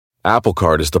Apple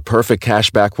Card is the perfect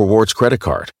cashback rewards credit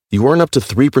card. You earn up to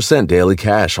 3% daily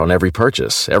cash on every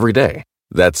purchase, every day.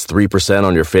 That's 3%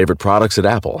 on your favorite products at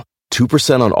Apple,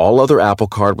 2% on all other Apple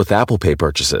Card with Apple Pay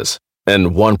purchases,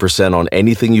 and 1% on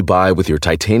anything you buy with your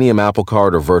titanium Apple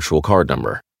Card or virtual card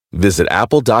number. Visit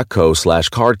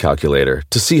apple.co/card calculator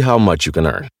to see how much you can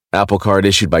earn. Apple Card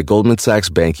issued by Goldman Sachs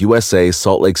Bank USA,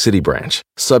 Salt Lake City branch.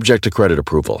 Subject to credit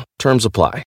approval. Terms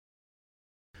apply.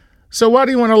 So why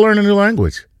do you want to learn a new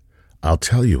language? I'll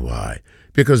tell you why.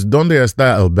 Because ¿Dónde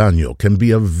está el baño can be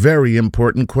a very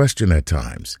important question at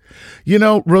times. You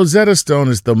know, Rosetta Stone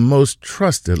is the most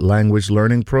trusted language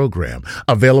learning program,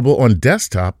 available on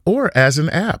desktop or as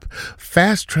an app.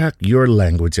 Fast-track your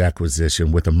language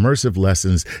acquisition with immersive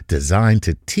lessons designed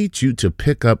to teach you to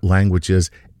pick up languages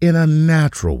in a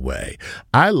natural way.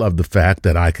 I love the fact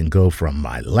that I can go from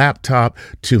my laptop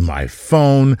to my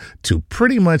phone to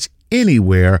pretty much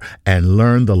anywhere and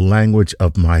learn the language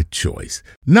of my choice.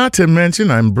 Not to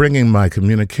mention, I'm bringing my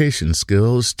communication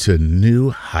skills to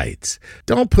new heights.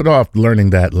 Don't put off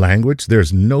learning that language.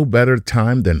 There's no better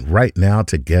time than right now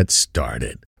to get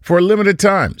started. For a limited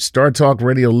time, Star Talk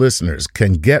Radio listeners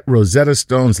can get Rosetta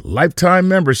Stone's lifetime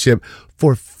membership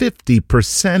for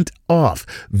 50% off.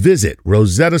 Visit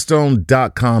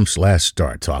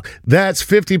rosettastone.com/StarTalk. That's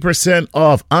 50%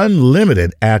 off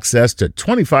unlimited access to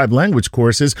 25 language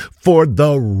courses for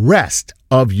the rest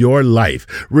of your life.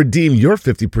 Redeem your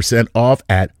 50% off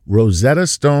at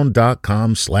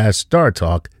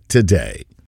rosettastone.com/StarTalk today.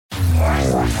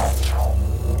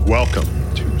 Welcome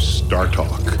to Star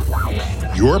Talk,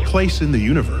 your place in the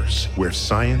universe where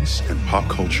science and pop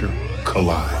culture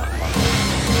collide.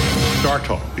 Star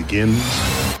Talk begins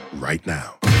right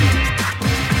now.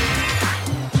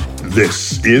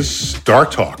 This is Star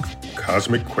Talk,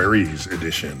 Cosmic Queries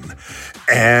edition.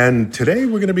 And today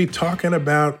we're going to be talking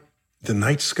about the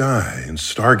night sky and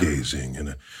stargazing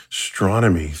and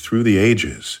astronomy through the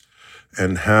ages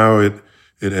and how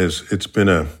it's been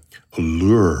a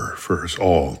lure for us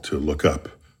all to look up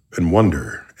and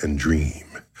wonder and dream.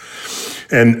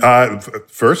 And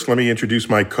first, let me introduce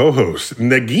my co-host,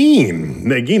 Negin.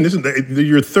 Negin, this is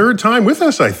your third time with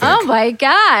us, I think. Oh, my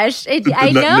gosh. I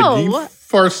know. Negin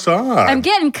Farsad. I'm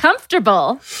getting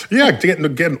comfortable. Yeah,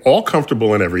 getting all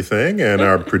comfortable and everything. And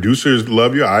our producers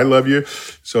love you. I love you.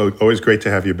 So always great to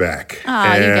have you back.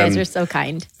 Oh, you guys are so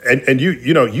kind. And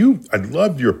you I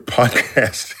love your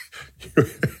podcast.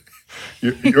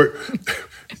 You're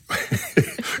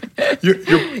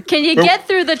Can you get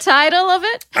through the title of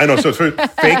it? I know. So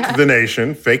Fake the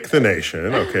Nation.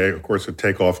 Okay, of course, a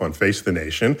takeoff on Face the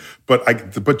Nation.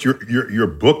 But your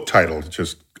book title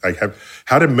just I have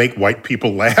How to Make White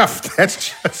People Laugh.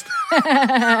 That's just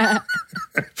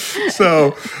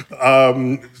so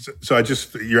I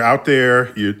just you're out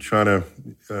there. You're trying to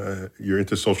you're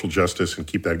into social justice and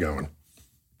keep that going.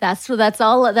 That's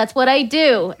what I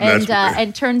do,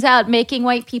 and turns out making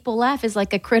white people laugh is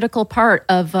like a critical part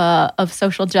of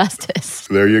social justice.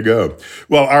 There you go.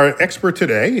 Well, our expert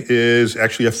today is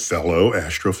actually a fellow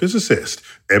astrophysicist,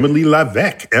 Emily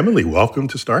Lavec. Emily, welcome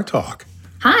to Star Talk.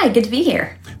 Hi, good to be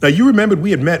here. Now, you remembered we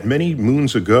had met many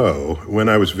moons ago when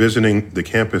I was visiting the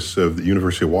campus of the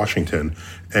University of Washington,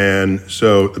 and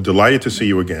so delighted to see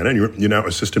you again. And you're now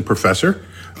assistant professor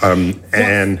and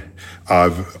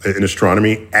in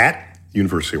astronomy at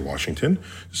University of Washington.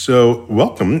 So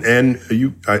welcome. And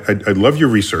I love your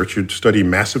research. You study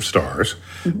massive stars,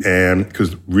 and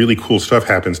because really cool stuff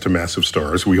happens to massive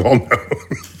stars, we all know.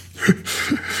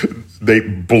 They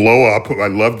blow up. I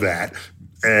love that.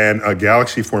 And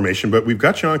galaxy formation. But we've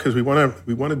got you on because we want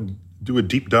to do a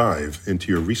deep dive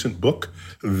into your recent book,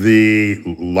 The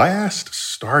Last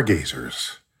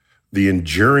Stargazers, the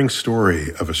enduring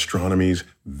story of astronomy's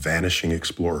vanishing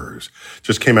explorers.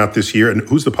 Just came out this year. And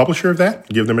who's the publisher of that?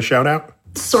 Give them a shout out.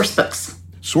 Source Books.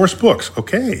 Source Books.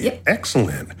 Okay. Yep.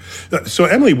 Excellent. So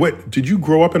Emily, did you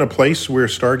grow up in a place where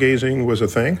stargazing was a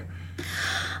thing?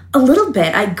 A little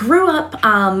bit. I grew up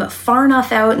far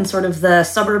enough out in sort of the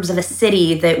suburbs of a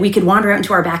city that we could wander out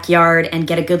into our backyard and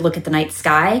get a good look at the night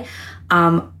sky.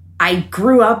 I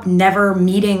grew up never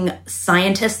meeting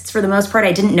scientists for the most part.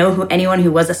 I didn't know anyone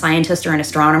who was a scientist or an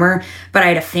astronomer, but I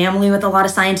had a family with a lot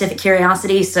of scientific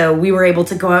curiosity, so we were able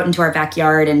to go out into our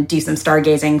backyard and do some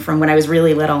stargazing from when I was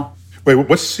really little. Wait,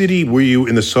 what city were you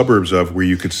in the suburbs of where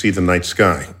you could see the night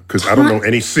sky? Because I don't know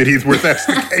any cities where that's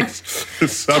the case. The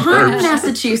suburbs. Taunton,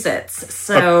 Massachusetts.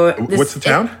 So what's the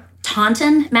town?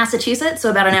 Taunton, Massachusetts, so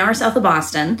about an hour south of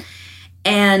Boston.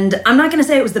 And I'm not going to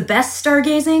say it was the best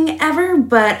stargazing ever,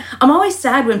 but I'm always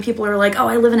sad when people are like, oh,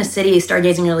 I live in a city,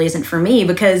 stargazing really isn't for me.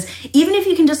 Because even if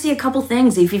you can just see a couple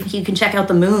things, if you can check out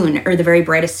the moon or the very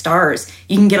brightest stars,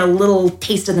 you can get a little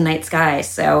taste of the night sky.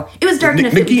 So it was dark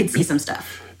enough that we could see some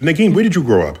stuff. Negin, where did you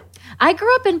grow up? I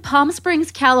grew up in Palm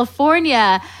Springs,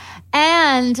 California.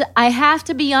 And I have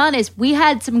to be honest, we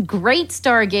had some great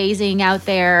stargazing out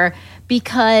there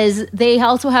because they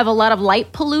also have a lot of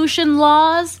light pollution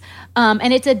laws.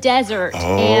 And it's a desert,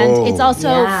 and it's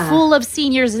also full of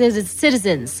senior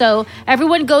citizens. So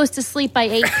everyone goes to sleep by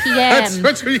 8 p.m.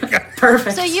 That's what you got.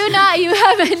 Perfect. So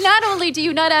not only do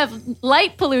you not have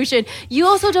light pollution, you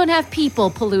also don't have people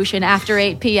pollution after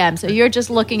 8 p.m. So you're just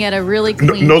looking at a really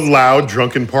clean no loud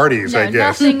drunken parties, I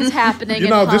guess. Nothing's happening in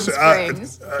Palm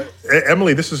Springs.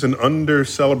 Emily, this is an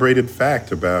under-celebrated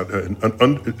fact about,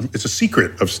 it's a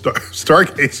secret of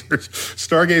stargazers.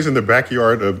 Stargaze in the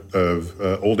backyard of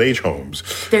old age homes.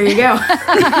 There you go.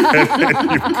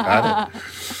 You've got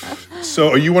it. So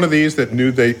are you one of these that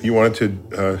knew that you wanted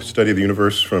to study the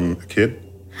universe from a kid?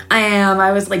 I am.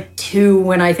 I was like 2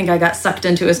 when I think I got sucked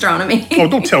into astronomy. Oh,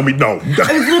 don't tell me no.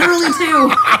 I was literally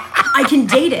 2. I can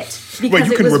date it. Wait,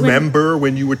 you can remember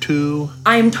when you were 2?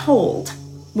 I'm told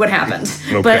what happened.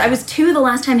 Okay. But I was 2 the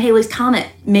last time Halley's Comet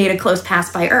made a close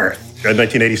pass by Earth.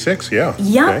 1986, yeah.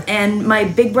 Yep, okay. And my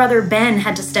big brother Ben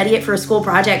had to study it for a school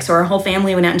project, so our whole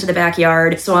family went out into the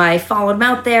backyard. So I followed him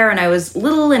out there, and I was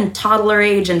little and toddler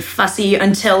age and fussy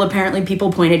until apparently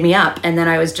people pointed me up. And then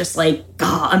I was just like,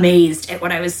 amazed at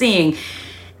what I was seeing.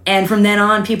 And from then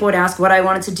on, people would ask what I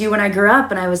wanted to do when I grew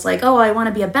up, and I was like, oh, I want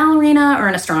to be a ballerina or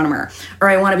an astronomer, or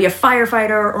I want to be a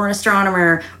firefighter or an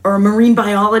astronomer, or a marine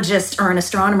biologist or an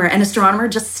astronomer. And astronomer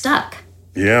just stuck.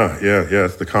 Yeah.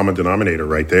 It's the common denominator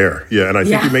right there. Yeah, and I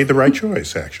think you made the right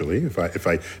choice, actually, if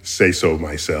I say so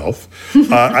myself.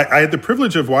 I had the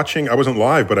privilege of watching. I wasn't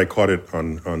live, but I caught it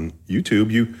on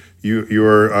YouTube.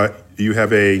 You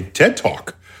have a TED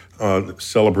Talk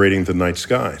celebrating the night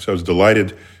sky. So I was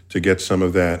delighted to get some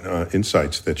of that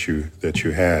insights that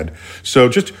you had. So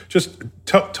just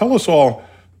tell us all,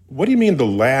 what do you mean the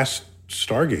last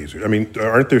stargazer? I mean,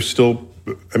 aren't there still?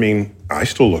 I mean, I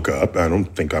still look up. I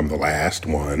don't think I'm the last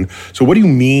one. So what do you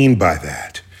mean by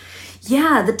that?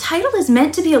 Yeah, the title is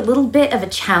meant to be a little bit of a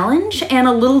challenge and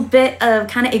a little bit of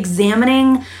kind of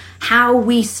examining how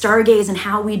we stargaze and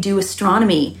how we do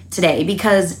astronomy today,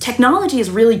 because technology is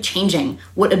really changing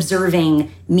what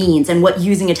observing means and what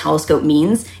using a telescope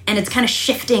means. And it's kind of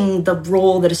shifting the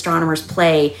role that astronomers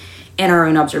play in our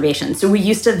own observations. So we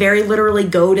used to very literally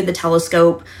go to the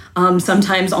telescope,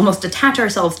 sometimes almost attach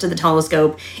ourselves to the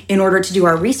telescope in order to do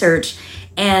our research.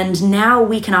 And now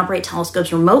we can operate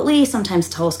telescopes remotely. Sometimes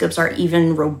telescopes are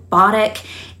even robotic.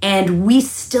 And we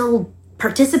still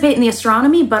participate in the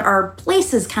astronomy, but our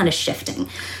place is kind of shifting.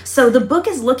 So the book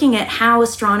is looking at how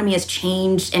astronomy has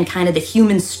changed and kind of the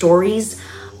human stories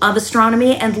of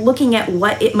astronomy, and looking at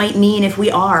what it might mean if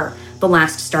we are the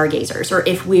last stargazers, or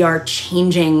if we are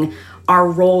changing our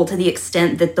role to the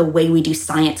extent that the way we do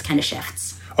science kind of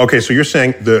shifts. Okay, so you're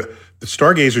saying the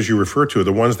stargazers you refer to are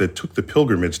the ones that took the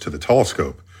pilgrimage to the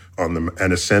telescope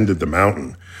and ascended the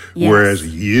mountain, whereas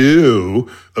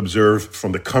you observe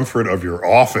from the comfort of your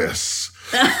office.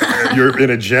 You're in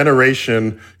a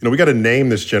generation, we got to name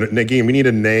this Negin, we need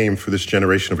a name for this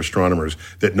generation of astronomers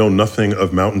that know nothing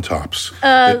of mountaintops,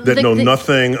 that know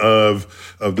nothing of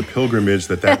the pilgrimage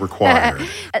that required.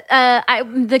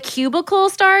 The cubicle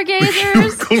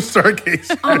stargazers? Cubicle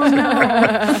stargazers. Oh,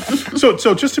 no.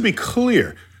 So just to be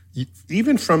clear,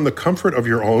 even from the comfort of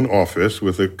your own office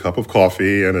with a cup of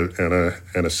coffee and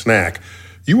a snack,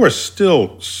 you are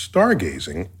still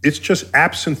stargazing. It's just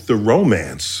absent the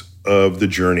romance of the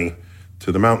journey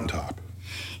to the mountaintop.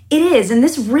 It is, and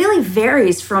this really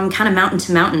varies from kind of mountain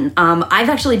to mountain. I've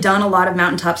actually done a lot of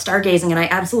mountaintop stargazing, and I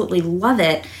absolutely love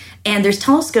it. And there's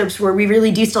telescopes where we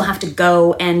really do still have to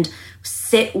go and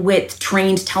sit with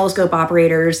trained telescope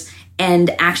operators and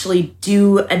actually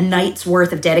do a night's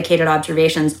worth of dedicated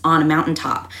observations on a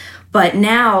mountaintop. But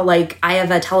now, I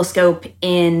have a telescope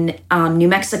in New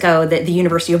Mexico that the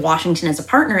University of Washington is a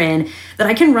partner in that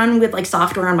I can run with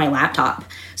software on my laptop.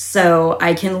 So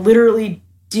I can literally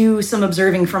do some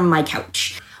observing from my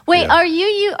couch. Wait, are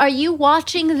you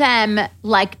watching them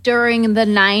during the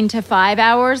 9 to 5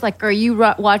 hours? Are you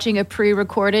watching a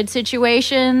pre-recorded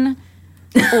situation?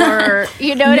 Or,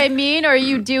 you know what I mean? Or are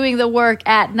you doing the work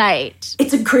at night?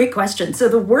 It's a great question. So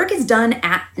the work is done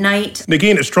at night.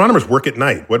 Negin, astronomers work at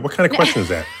night. What kind of question is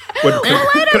that? I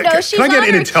don't know. Can I get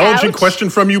an intelligent question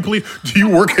from you, please? Do you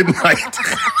work at night?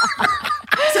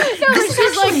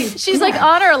 she's like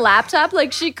on her laptop,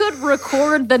 like she could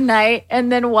record the night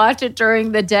and then watch it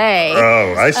during the day.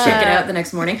 Oh, I see. Check it out the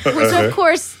next morning. So of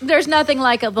course, there's nothing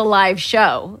like the live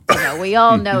show. We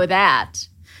all know that.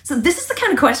 So this is the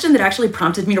kind of question that actually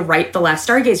prompted me to write The Last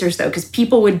Stargazers, though, because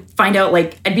people would find out,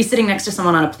 like, I'd be sitting next to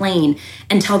someone on a plane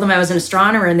and tell them I was an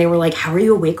astronomer, and they were like, how are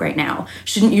you awake right now?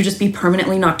 Shouldn't you just be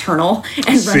permanently nocturnal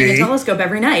and running a telescope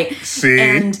every night?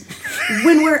 And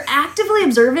when we're actively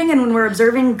observing and when we're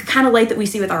observing the kind of light that we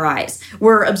see with our eyes,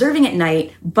 we're observing at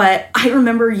night, but I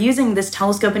remember using this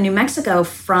telescope in New Mexico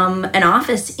from an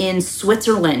office in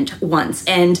Switzerland once,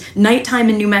 and nighttime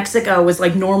in New Mexico was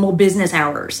like normal business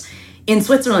hours in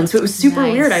Switzerland. So it was super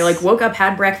weird. I like woke up,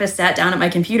 had breakfast, sat down at my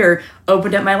computer,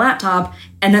 opened up my laptop,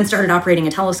 and then started operating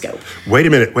a telescope. Wait a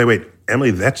minute. Wait.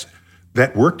 Emily, that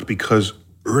worked because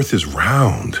Earth is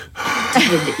round.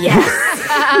 Yes.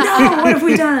 No, what have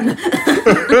we done?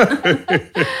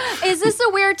 Is this a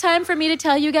weird time for me to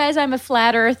tell you guys I'm a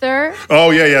flat earther?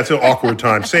 Oh, yeah. It's an awkward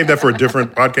time. Save that for a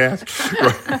different podcast.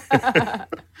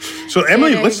 So,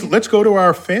 Emily, let's go to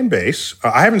our fan base.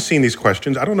 I haven't seen these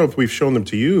questions. I don't know if we've shown them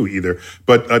to you either,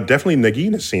 but definitely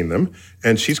Negin has seen them,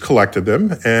 and she's collected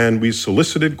them, and we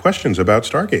solicited questions about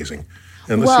stargazing.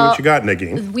 And let's see what you got,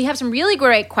 Negin. We have some really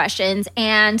great questions.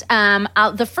 And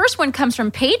the first one comes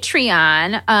from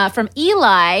Patreon, from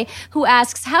Eli, who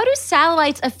asks, how do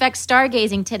satellites affect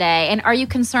stargazing today? And are you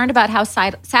concerned about how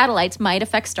satellites might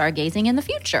affect stargazing in the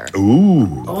future?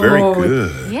 Ooh, very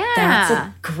good. Yeah. That's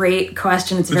a great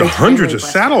question. It's There's hundreds of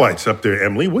satellites up there,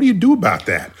 Emily. What do you do about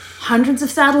that? Hundreds of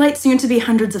satellites, soon to be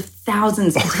hundreds of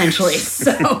thousands potentially.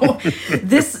 So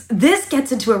this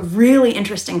gets into a really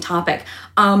interesting topic.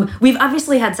 We've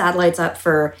obviously had satellites up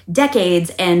for decades,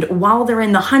 and while they're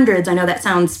in the hundreds, I know that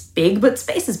sounds big, but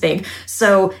space is big,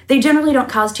 so they generally don't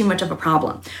cause too much of a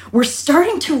problem. We're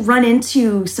starting to run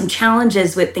into some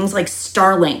challenges with things like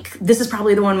Starlink. This is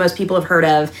probably the one most people have heard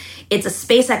of. It's a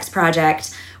SpaceX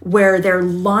project where they're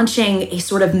launching a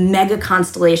sort of mega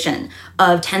constellation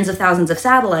of tens of thousands of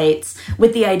satellites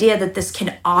with the idea that this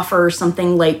can offer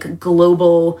something like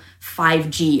global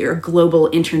 5G or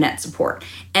global internet support.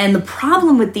 And the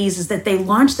problem with these is that they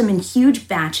launch them in huge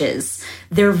batches.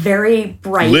 They're very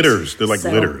bright. Litters. They're like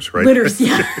litters, right? Litters,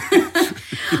 yeah.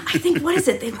 I think, what is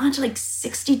it? They launch like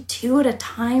 62 at a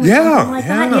time or something like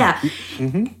that. Yeah.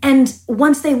 Mm-hmm. And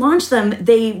once they launch them,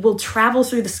 they will travel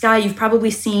through the sky. You've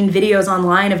probably seen videos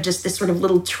online of just this sort of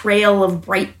little trail of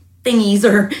bright thingies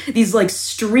or these like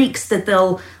streaks that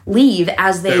they'll leave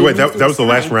as they Wait, that was the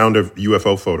last round of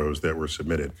UFO photos that were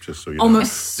submitted, just so you know.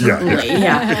 Almost certainly,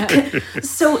 yeah.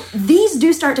 So these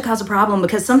do start to cause a problem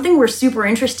because something we're super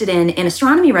interested in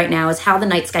astronomy right now is how the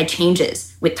night sky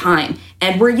changes with time.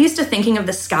 And we're used to thinking of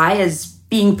the sky as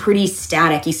being pretty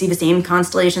static. You see the same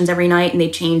constellations every night and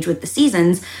they change with the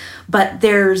seasons. But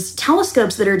there's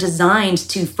telescopes that are designed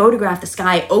to photograph the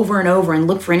sky over and over and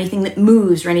look for anything that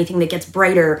moves or anything that gets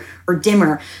brighter or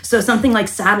dimmer. So something like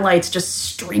satellites just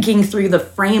streaking through the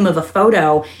frame of a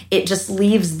photo, it just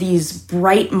leaves these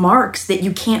bright marks that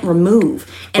you can't remove.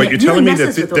 And it really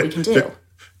messes with what we can do.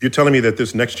 You're telling me that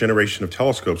this next generation of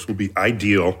telescopes will be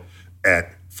ideal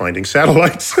at finding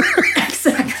satellites?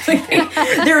 Exactly.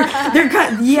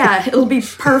 Yeah, it'll be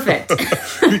perfect.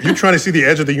 You're trying to see the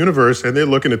edge of the universe, and they're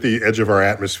looking at the edge of our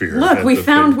atmosphere. Look, we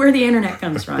found where the internet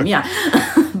comes from. Yeah,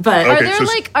 but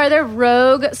are there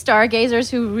rogue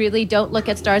stargazers who really don't look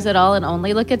at stars at all and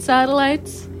only look at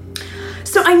satellites?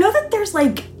 So I know that there's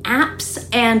like apps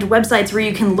and websites where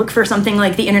you can look for something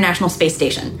like the International Space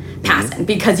Station passing,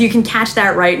 because you can catch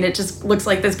that right, and it just looks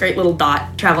like this great little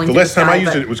dot traveling through the sky. The last time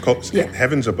I used it was called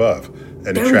Heavens Above.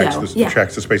 And it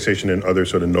tracks the space station and other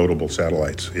sort of notable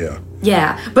satellites,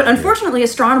 Yeah, but unfortunately,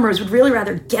 astronomers would really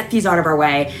rather get these out of our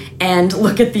way and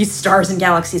look at these stars and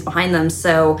galaxies behind them.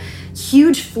 So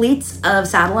huge fleets of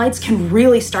satellites can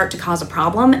really start to cause a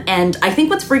problem. And I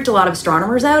think what's freaked a lot of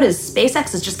astronomers out is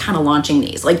SpaceX is just kind of launching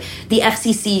these. Like the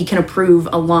FCC can approve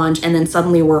a launch, and then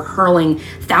suddenly we're hurling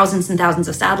thousands and thousands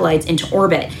of satellites into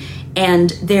orbit. And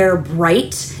they're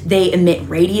bright, they emit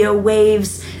radio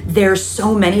waves. There's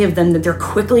so many of them that they're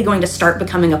quickly going to start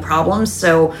becoming a problem.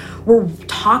 So we're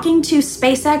talking to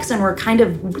SpaceX and we're kind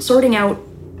of sorting out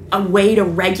a way to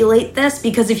regulate this,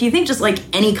 because if you think just like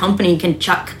any company can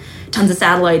chuck tons of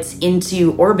satellites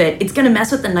into orbit, it's going to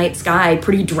mess with the night sky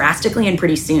pretty drastically and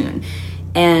pretty soon.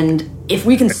 And if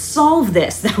we can solve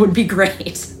this, that would be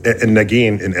great. And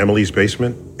Negin, in Emily's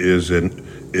basement is a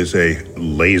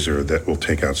laser that will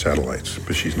take out satellites,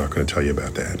 but she's not going to tell you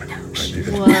about that.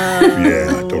 Whoa.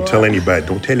 Yeah, don't tell anybody.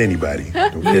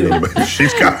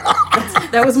 She's got...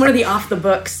 That was one of the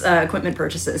off-the-books equipment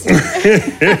purchases.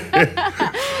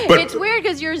 It's weird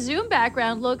because your Zoom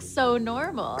background looks so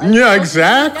normal. Yeah,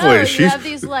 exactly. You have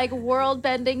these like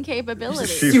world-bending capabilities.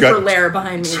 She's Super got lair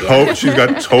behind me. She's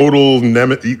got total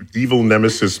evil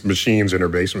nemesis machines in her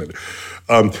basement.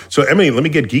 So Emily, let me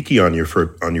get geeky on you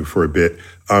for a bit.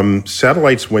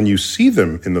 Satellites, when you see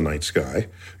them in the night sky,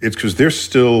 it's because they're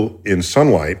still in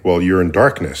sunlight while you're in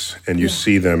darkness, and you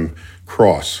see them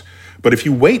cross. But if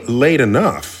you wait late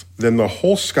enough, then the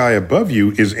whole sky above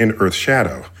you is in Earth's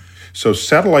shadow. So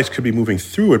satellites could be moving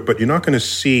through it, but you're not going to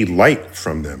see light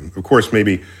from them. Of course,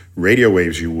 maybe radio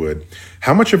waves you would.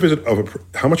 How much of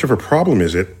a problem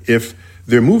is it if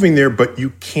they're moving there, but you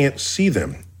can't see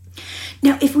them?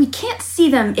 Now, if we can't see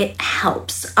them, it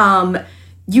helps.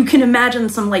 You can imagine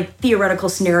some like theoretical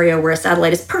scenario where a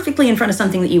satellite is perfectly in front of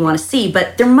something that you want to see,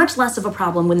 but they're much less of a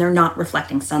problem when they're not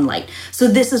reflecting sunlight. So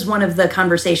this is one of the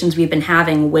conversations we've been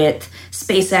having with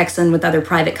SpaceX and with other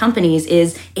private companies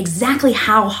is exactly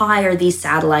how high are these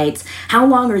satellites? How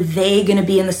long are they going to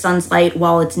be in the sunlight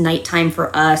while it's nighttime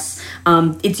for us?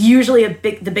 It's usually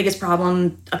the biggest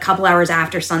problem a couple hours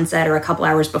after sunset or a couple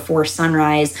hours before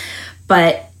sunrise.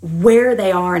 But where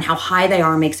they are and how high they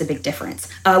are makes a big difference.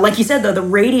 Like you said, though, the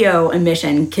radio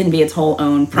emission can be its whole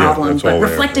own problem, but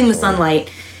reflecting the sunlight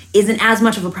isn't as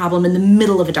much of a problem in the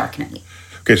middle of a dark night.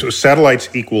 Okay, so satellites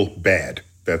equal bad.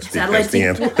 That's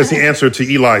the answer to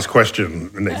Eli's question,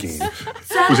 Negin.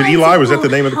 Was it Eli? Was that the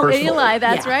name of the person? Eli,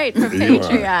 that's right, from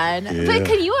Patreon. Yeah. But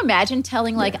can you imagine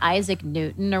telling like Isaac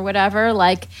Newton or whatever,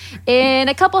 like in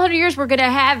a couple hundred years we're going to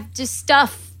have just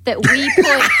stuff that we put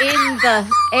in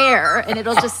the air and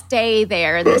it'll just stay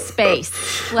there in the space.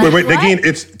 Like, wait, Negin,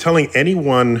 it's telling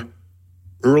anyone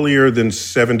earlier than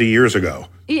 70 years ago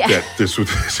that this was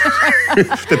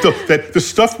that the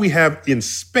stuff we have in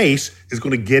space is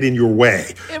going to get in your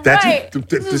way. Right.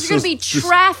 There's going to be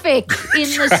traffic in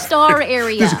the star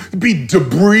area. Be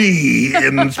debris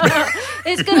in space.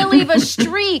 It's going to leave a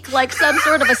streak like some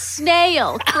sort of a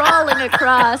snail crawling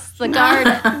across the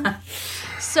garden.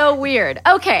 So weird.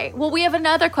 Okay, well, we have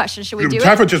another question. Should we do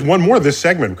time for just one more of this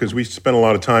segment because we spent a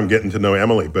lot of time getting to know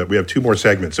Emily, but we have two more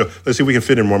segments. So let's see if we can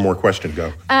fit in one more question.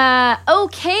 Go.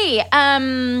 Okay.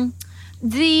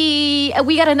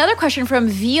 We got another question from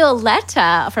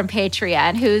Violetta from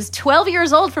Patreon, who's 12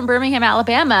 years old from Birmingham,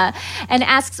 Alabama, and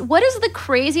asks, what is the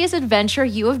craziest adventure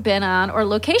you have been on or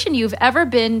location you've ever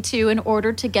been to in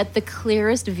order to get the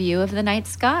clearest view of the night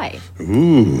sky?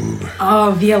 Ooh.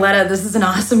 Oh, Violetta, this is an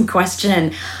awesome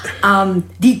question.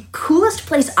 The coolest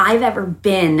place I've ever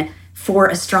been for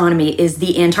astronomy is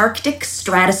the Antarctic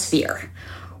stratosphere,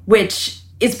 which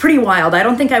is pretty wild. I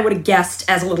don't think I would have guessed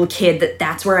as a little kid that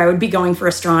that's where I would be going for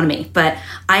astronomy. But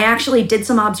I actually did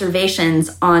some observations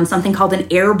on something called an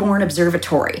airborne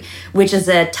observatory, which is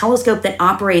a telescope that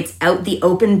operates out the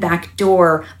open back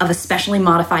door of a specially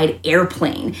modified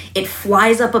airplane. It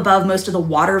flies up above most of the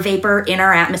water vapor in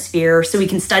our atmosphere so we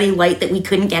can study light that we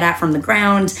couldn't get at from the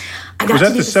ground. Was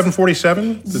that the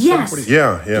 747? Yes.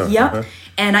 Yeah. Yep. Uh-huh.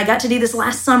 And I got to do this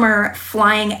last summer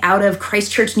flying out of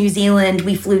Christchurch, New Zealand.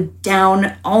 We flew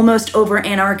down almost over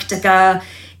Antarctica.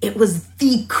 It was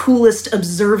the coolest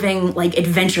observing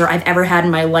adventure I've ever had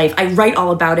in my life. I write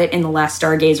all about it in The Last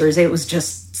Stargazers. It was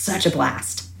just such a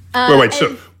blast.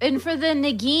 And for the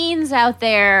Negins out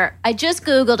there, I just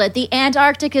Googled it. The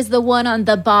Antarctic is the one on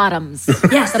the bottoms.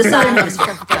 Yes, the southern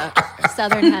hemisphere. The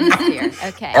southern hemisphere.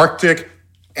 Okay. Arctic.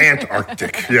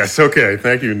 Antarctic. Yes, okay.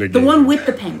 Thank you, Negin. The one with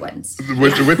the penguins.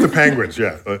 With the penguins,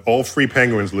 yeah. All free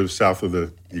penguins live south of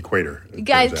the equator.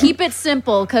 Guys, keep it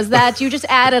simple, because that you just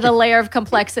added a layer of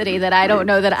complexity that I don't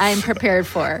know that I'm prepared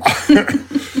for.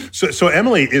 So,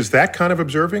 Emily, is that kind of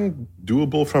observing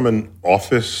doable from an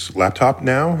office laptop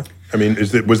now? I mean,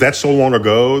 was that so long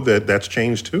ago that that's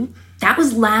changed too? That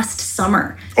was last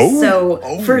summer.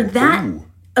 For that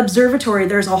observatory,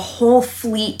 there's a whole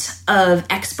fleet of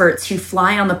experts who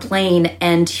fly on the plane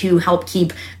and who help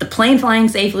keep the plane flying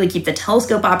safely, keep the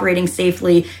telescope operating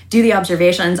safely, do the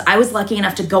observations. I was lucky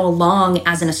enough to go along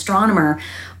as an astronomer,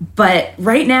 but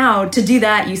right now, to do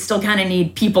that, you still kind of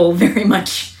need people very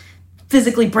much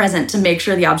physically present to make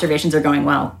sure the observations are going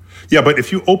well. Yeah, but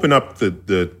if you open up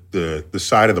the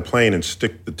side of the plane and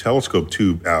stick the telescope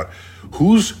tube out,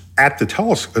 who's at the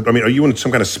telescope? I mean, are you in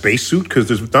some kind of spacesuit? Because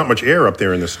there's not much air up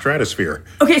there in the stratosphere.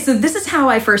 Okay, so this is how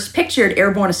I first pictured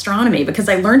airborne astronomy, because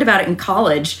I learned about it in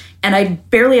college, and I'd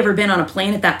barely ever been on a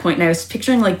plane at that point, and I was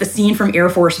picturing the scene from Air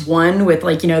Force One with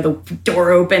the door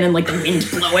open and the wind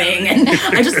blowing, and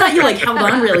I just thought you held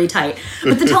on really tight.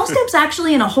 But the telescope's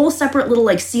actually in a whole separate little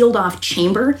sealed off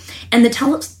chamber, and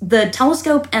the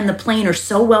telescope and the plane are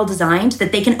so well designed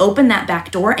that they can open that back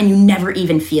door and you never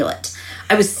even feel it.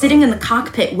 I was sitting in the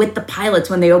cockpit with the pilots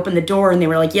when they opened the door, and they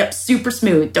were like, yep, super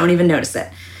smooth. Don't even notice it.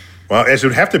 Well, as it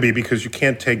would have to be, because you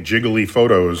can't take jiggly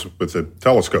photos with a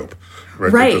telescope.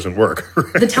 Right. That doesn't work.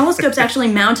 Right? The telescope's actually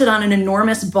mounted on an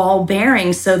enormous ball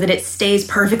bearing so that it stays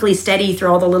perfectly steady through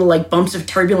all the little bumps of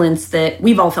turbulence that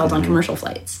we've all felt on commercial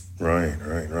flights. Right.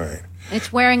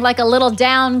 It's wearing like a little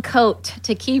down coat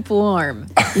to keep warm.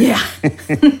 Yeah.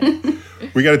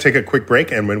 We got to take a quick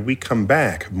break, and when we come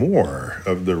back, more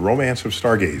of the romance of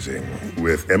stargazing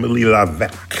with Emily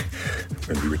Lavec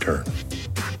when we return.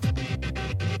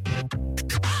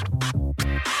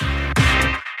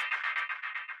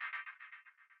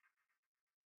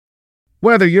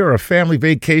 Whether you're a family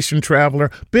vacation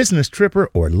traveler, business tripper,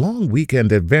 or long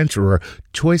weekend adventurer,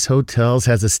 Choice Hotels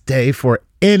has a stay for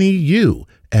any you.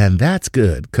 And that's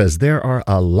good, because there are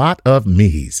a lot of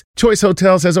me's. Choice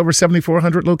Hotels has over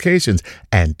 7,400 locations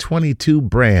and 22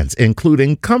 brands,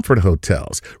 including Comfort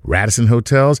Hotels, Radisson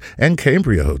Hotels, and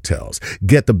Cambria Hotels.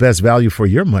 Get the best value for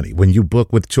your money when you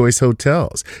book with Choice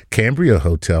Hotels. Cambria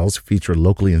Hotels feature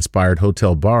locally inspired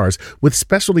hotel bars with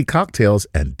specialty cocktails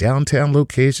and downtown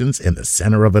locations in the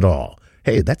center of it all.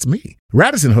 Hey, that's me.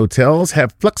 Radisson Hotels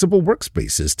have flexible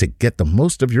workspaces to get the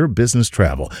most of your business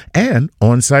travel and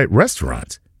on-site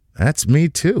restaurants. That's me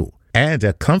too. And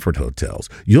at Comfort Hotels,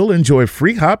 you'll enjoy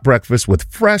free hot breakfast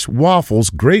with fresh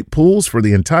waffles, great pools for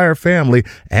the entire family,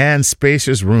 and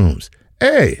spacious rooms.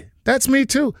 Hey, that's me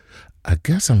too. I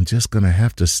guess I'm just going to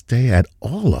have to stay at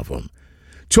all of them.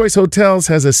 Choice Hotels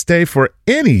has a stay for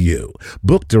any you.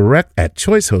 Book direct at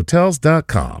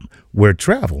choicehotels.com, where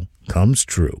travel comes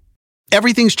true.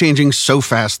 Everything's changing so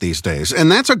fast these days, and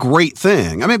that's a great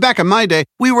thing. I mean, back in my day,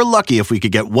 we were lucky if we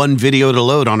could get one video to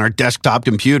load on our desktop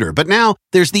computer. But now,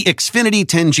 there's the Xfinity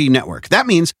 10G network. That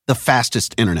means the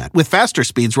fastest internet, with faster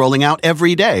speeds rolling out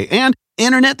every day, and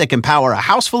internet that can power a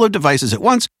house full of devices at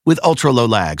once with ultra-low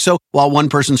lag. So while one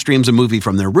person streams a movie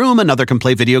from their room, another can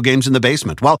play video games in the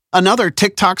basement, while another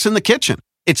TikToks in the kitchen.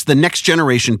 It's the next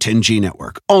generation 10G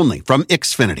network, only from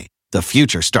Xfinity. The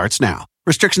future starts now.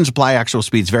 Restrictions apply. Actual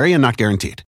speeds vary and not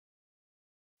guaranteed.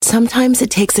 Sometimes it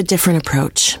takes a different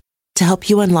approach to help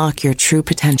you unlock your true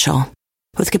potential.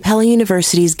 With Capella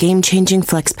University's game-changing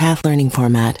FlexPath learning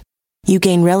format, you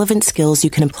gain relevant skills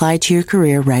you can apply to your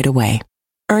career right away.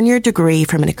 Earn your degree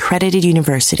from an accredited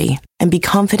university and be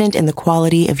confident in the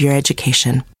quality of your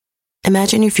education.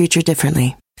 Imagine your future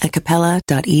differently at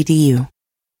capella.edu.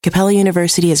 Capella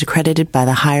University is accredited by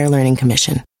the Higher Learning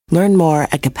Commission. Learn more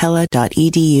at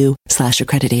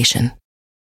capella.edu/accreditation.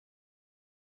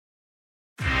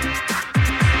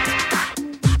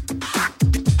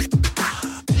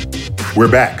 We're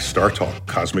back. Star Talk,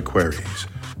 Cosmic Queries,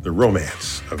 the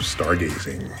romance of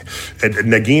stargazing. And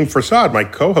Negin Farsad, my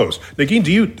co-host. Negin,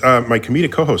 do you, my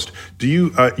comedic co-host, do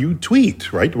you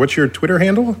tweet, right? What's your Twitter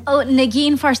handle? Oh,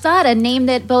 Negin Farsad, a name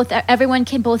that everyone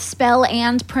can both spell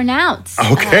and pronounce.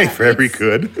 Okay, very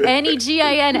good.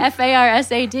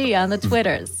 NEGINFARSAD on the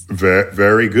Twitters.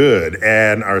 Very good.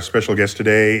 And our special guest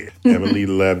today, Emily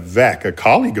Lavec, a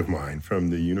colleague of mine from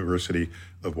the University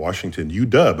of Washington,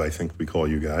 UW, I think we call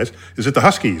you guys. Is it the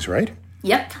Huskies, right?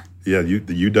 Yep. Yeah,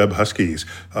 the UW Huskies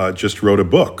just wrote a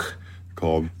book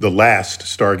called The Last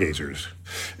Stargazers.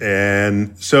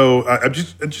 And so I'm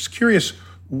just curious,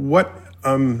 what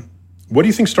do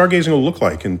you think stargazing will look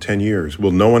like in 10 years? Will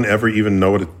no one ever even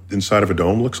know what inside of a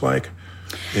dome looks like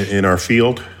in our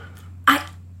field?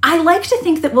 I like to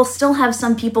think that we'll still have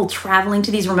some people traveling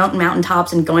to these remote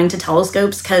mountaintops and going to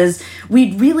telescopes, because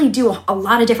we really do a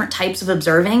lot of different types of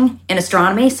observing in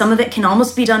astronomy. Some of it can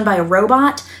almost be done by a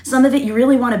robot. Some of it you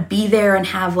really want to be there and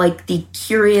have like the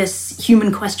curious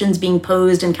human questions being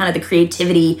posed and kind of the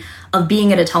creativity of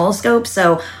being at a telescope.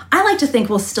 So I like to think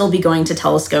we'll still be going to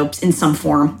telescopes in some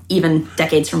form, even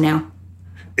decades from now.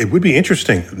 It would be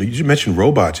interesting. You mentioned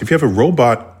robots. If you have a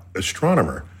robot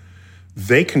astronomer,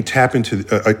 they can tap into,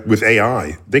 with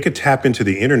AI, they could tap into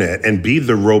the internet and be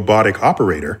the robotic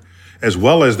operator as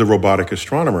well as the robotic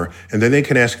astronomer. And then they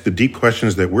can ask the deep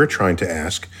questions that we're trying to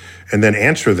ask and then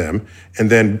answer them. And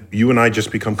then you and I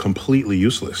just become completely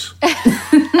useless.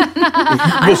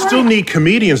 We'll still need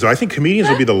comedians, though. I think comedians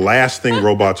will be the last thing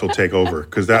robots will take over,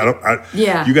 because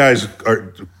you guys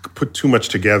put too much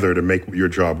together to make your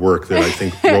job work that I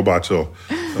think robots will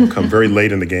come very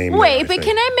late in the game. Wait, but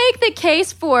can I make the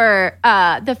case for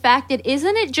the fact that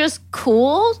isn't it just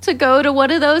cool to go to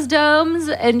one of those domes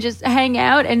and just hang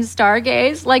out and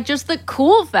stargaze? Like, just the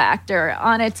cool factor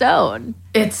on its own.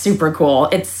 It's super cool.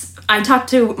 I talked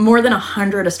to more than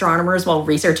 100 astronomers while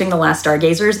researching The Last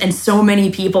Stargazers, and so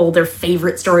many people, their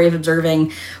favorite story of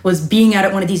observing was being out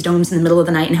at one of these domes in the middle of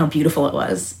the night and how beautiful it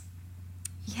was.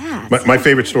 Yeah, My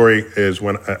favorite story is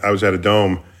when I was at a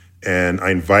dome and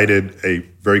I invited a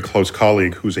very close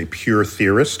colleague who's a pure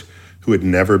theorist who had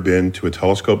never been to a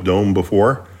telescope dome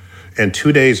before. And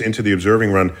 2 days into the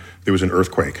observing run, there was an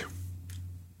earthquake.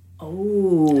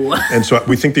 Oh. And so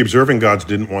we think the observing gods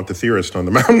didn't want the theorist on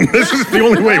the mountain. This is the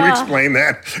only way we explain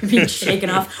that. Being shaken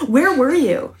off. Where were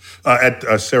you? At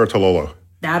Cerro Tololo.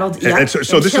 And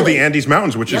so this is the Andes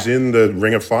Mountains, which is in the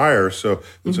Ring of Fire. So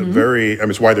it's a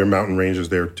it's why there are mountain ranges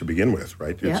there to begin with,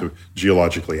 right? It's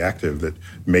geologically active that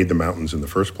made the mountains in the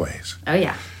first place. Oh,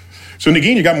 yeah. So,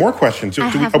 Negin, you got more questions.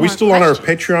 Are we still on our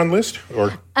Patreon list?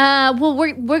 Or well,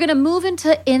 we're going to move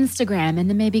into Instagram and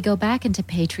then maybe go back into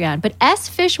Patreon. But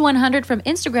SFish100 from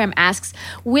Instagram asks,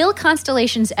 will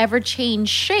constellations ever change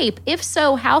shape? If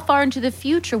so, how far into the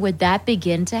future would that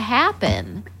begin to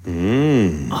happen?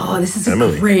 Oh, this is a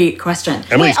great question.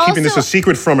 Emily's keeping this a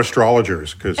secret from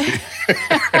astrologers because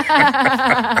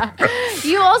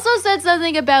you also said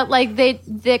something about like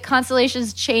the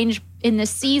constellations change in the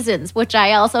seasons, which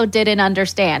I also didn't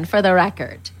understand, for the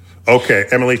record. Okay,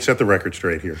 Emily, set the record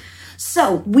straight here.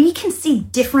 So we can see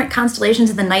different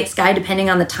constellations in the night sky depending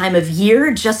on the time of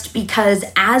year, just because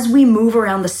as we move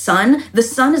around the sun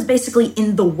is basically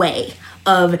in the way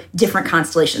of different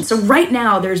constellations. So right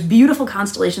now, there's beautiful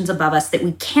constellations above us that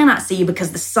we cannot see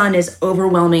because the sun is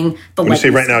overwhelming the light. When you say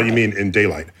right now, you mean in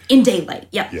daylight? In daylight,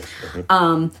 yep. Yes.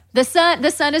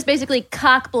 The sun is basically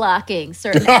cock blocking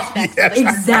certain aspects. Yes.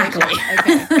 Exactly.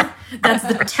 Okay. That's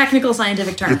the technical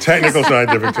scientific term. The technical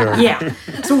scientific term. Yeah.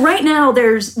 So right now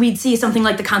we'd see something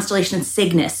like the constellation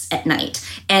Cygnus at night.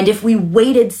 And if we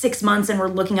waited 6 months and were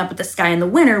looking up at the sky in the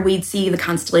winter, we'd see the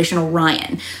constellation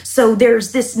Orion. So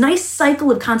there's this nice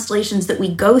cycle of constellations that we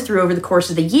go through over the course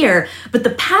of the year, but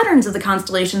the patterns of the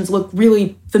constellations look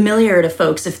really familiar to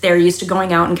folks if they're used to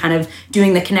going out and kind of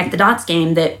doing the connect the dots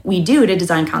game that we do to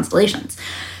design constellations.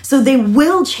 So they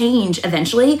will change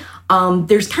eventually.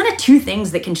 There's kind of two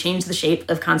things that can change the shape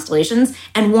of constellations.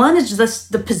 And one is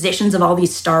just the positions of all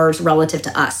these stars relative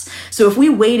to us. So if we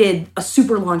waited a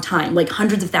super long time, like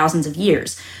hundreds of thousands of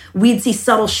years, we'd see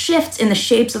subtle shifts in the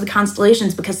shapes of the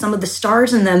constellations because some of the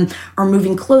stars in them are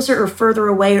moving closer or further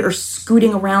away or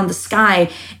scooting around the sky.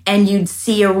 And you'd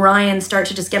see Orion start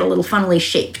to just get a little funnily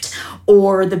shaped.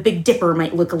 Or the Big Dipper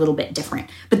might look a little bit different.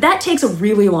 But that takes a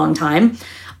really long time.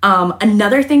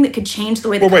 Another thing that could change the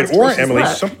way the constellations Emily,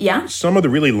 look. Some of the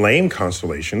really lame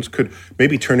constellations could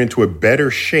maybe turn into a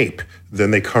better shape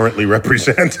than they currently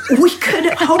represent. We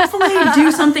could hopefully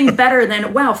do something better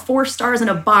than, 4 stars in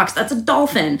a box. That's a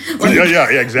dolphin.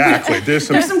 Yeah, exactly. There's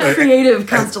some creative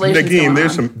constellations. Again,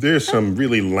 there's some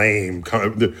really lame.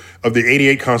 Of the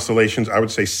 88 constellations, I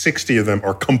would say 60 of them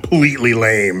are completely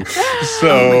lame. So,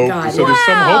 oh my God. So there's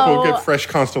some hope we'll get fresh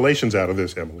constellations out of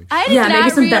this, Emily. I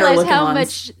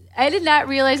did not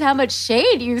realize how much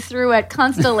shade you threw at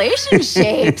constellation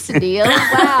shapes, Neil.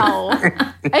 Wow.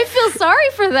 I feel sorry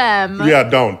for them. Yeah,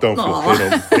 don't feel.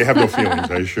 They have no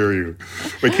feelings, I assure you.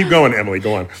 But keep going, Emily.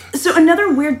 Go on. So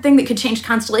another weird thing that could change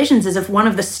constellations is if one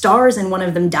of the stars in one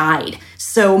of them died.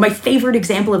 So my favorite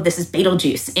example of this is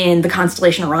Betelgeuse in the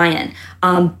constellation Orion.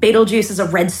 Betelgeuse is a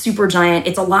red supergiant.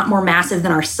 It's a lot more massive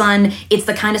than our sun. It's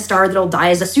the kind of star that'll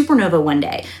die as a supernova one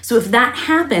day. So if that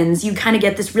happens, you kind of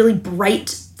get this really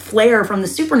bright flare from the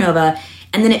supernova,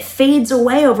 and then it fades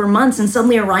away over months, and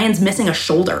suddenly Orion's missing a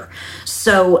shoulder.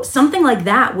 So something like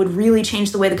that would really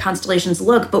change the way the constellations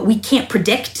look, but we can't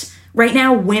predict right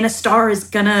now when a star is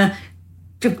gonna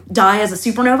die as a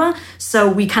supernova, so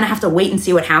we kind of have to wait and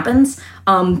see what happens.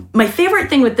 My favorite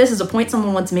thing with this is a point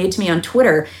someone once made to me on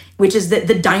Twitter, which is that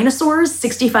the dinosaurs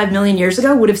 65 million years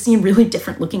ago would have seen really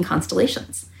different looking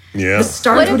constellations. Yeah. The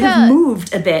stars would have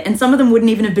moved a bit, and some of them wouldn't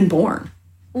even have been born.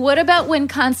 What about when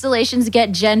constellations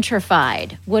get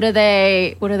gentrified? What do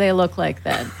they look like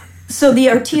then? So the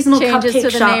artisanal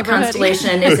cupcake shop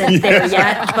constellation isn't there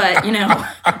yet,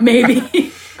 but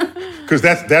maybe. Because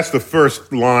that's the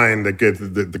first line that gets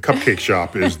the cupcake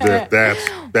shop is that's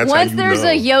once how you there's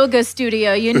a yoga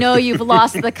studio, you've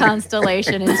lost the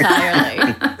constellation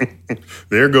entirely.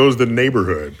 There goes the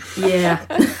neighborhood. Yeah.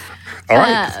 All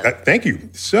right. Thank you.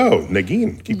 So,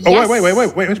 Negin. Yes.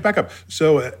 Wait. Let's back up.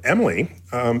 So, Emily,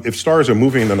 if stars are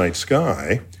moving in the night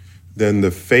sky, then the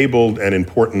fabled and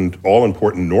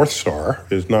all-important North Star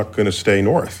is not going to stay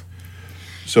north.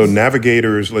 So,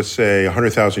 navigators, let's say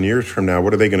 100,000 years from now,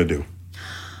 what are they going to do?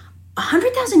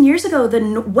 100,000 years ago,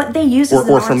 what they use is the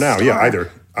or North from now, Star. yeah,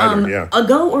 either, yeah.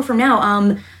 Ago or from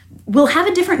now, we'll have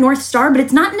a different North Star, but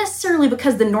it's not necessarily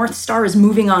because the North Star is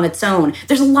moving on its own.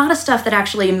 There's a lot of stuff that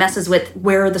actually messes with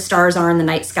where the stars are in the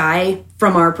night sky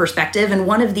from our perspective, and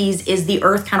one of these is the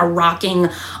Earth kind of rocking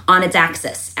on its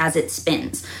axis as it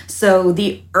spins. So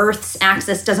the Earth's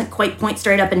axis doesn't quite point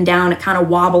straight up and down, it kind of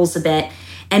wobbles a bit.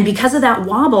 And because of that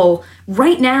wobble,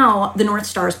 right now the North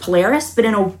Star is Polaris, but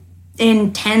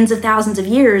in tens of thousands of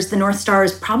years, the North Star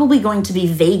is probably going to be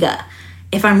Vega,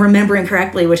 if I'm remembering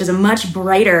correctly, which is a much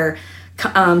brighter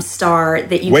star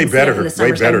that you can see in the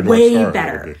summer sky. Way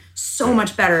better. So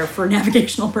much better for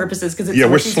navigational purposes because it's so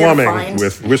much easier to find.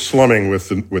 We're slumming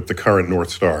with the current North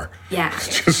Star. Yeah.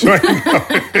 Just so I know.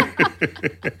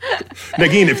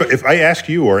 Negin, if I ask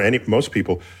you or most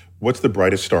people, what's the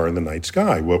brightest star in the night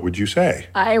sky? What would you say?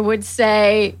 I would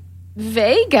say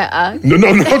Vega. No,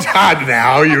 Todd,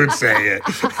 now you would say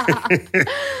it.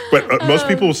 But most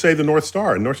people will say the North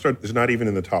Star. And North Star is not even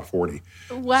in the top 40.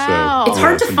 Wow. So, it's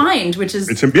hard to find, which is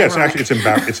it's embarrassing.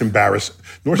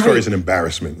 North Star is an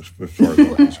embarrassment as far as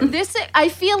I'm concerned. I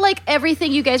feel like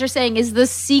everything you guys are saying is the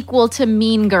sequel to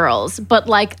Mean Girls, but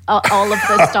like all of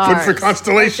the stars. But for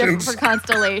constellations. For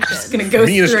constellations. Just going to go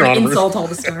through and insult all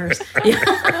the stars.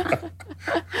 Yeah.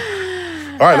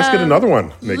 All right, let's get another one,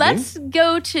 Negin. Let's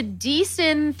go to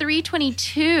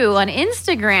Deason322 on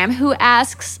Instagram, who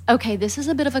asks, okay, this is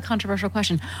a bit of a controversial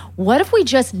question. What if we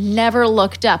just never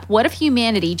looked up? What if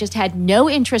humanity just had no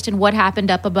interest in what happened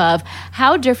up above?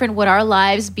 How different would our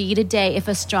lives be today if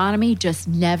astronomy just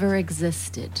never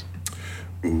existed?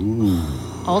 Ooh.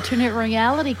 Alternate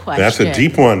reality question. That's a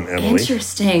deep one, Emily.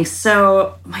 Interesting.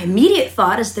 So my immediate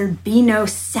thought is there'd be no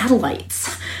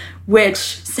satellites, which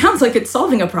sounds like it's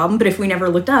solving a problem, but if we never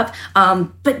looked up,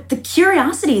 but the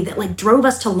curiosity that drove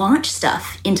us to launch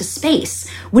stuff into space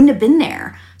wouldn't have been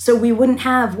there. So we wouldn't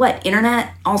have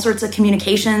internet, all sorts of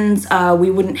communications. We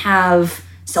wouldn't have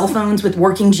cell phones with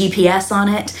working GPS on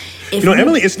it.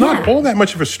 Emily, it's not all that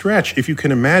much of a stretch if you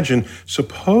can imagine,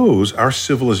 suppose our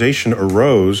civilization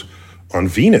arose on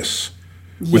Venus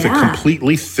with a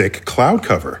completely thick cloud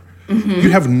cover. Mm-hmm.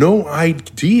 You'd have no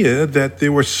idea that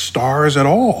there were stars at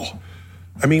all.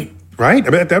 I mean, right?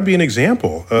 That'd be an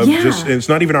example of it's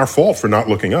not even our fault for not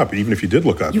looking up. Even if you did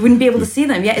look up, you wouldn't be able to see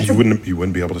them. Yeah, you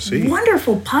wouldn't be able to see.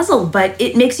 Wonderful puzzle, but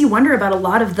it makes you wonder about a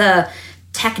lot of the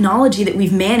technology that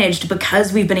we've managed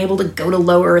because we've been able to go to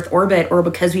low Earth orbit, or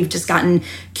because we've just gotten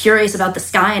curious about the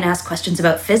sky and ask questions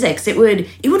about physics. It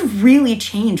would really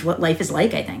change what life is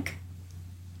like, I think.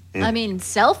 I mean,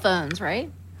 cell phones,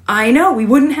 right? I know, we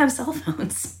wouldn't have cell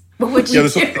phones. What would you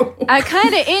do? I'm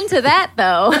kind of into that,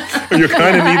 though. You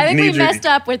kind of need. I think we messed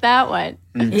up with that one.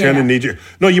 You kind of need your.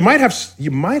 No, you might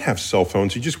have cell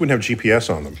phones. You just wouldn't have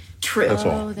GPS on them. True. That's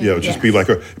all. It would just be like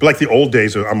the old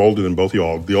days. I'm older than both of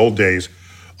y'all. The old days,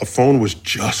 a phone was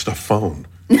just a phone.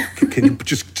 Can you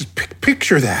just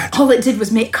picture that? All it did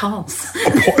was make calls.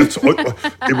 It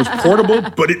was portable,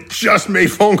 but it just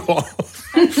made phone calls.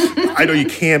 I know you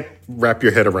can't wrap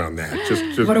your head around that. Just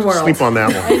what a world. Sleep on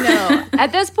that one. I know.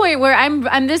 At this point where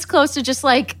I'm this close to just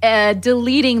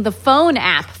deleting the phone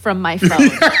app from my phone.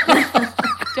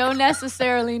 Don't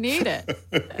necessarily need it.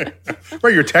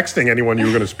 Right, you're texting anyone you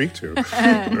were going to speak to.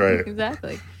 Right.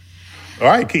 Exactly. All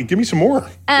right, give me some more.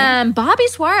 Bobby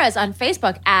Suarez on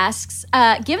Facebook asks,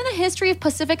 given the history of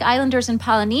Pacific Islanders and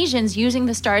Polynesians using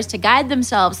the stars to guide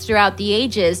themselves throughout the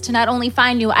ages to not only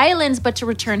find new islands but to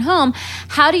return home,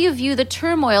 how do you view the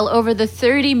turmoil over the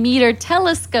 30-meter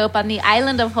telescope on the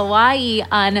island of Hawaii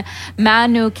on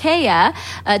Mauna Kea?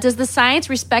 Does the science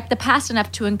respect the past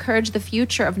enough to encourage the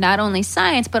future of not only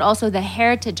science but also the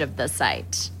heritage of the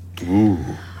site? Ooh.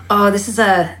 Oh, this is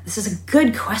a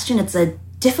good question. It's a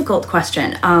difficult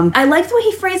question. I like the way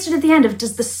he phrased it at the end of,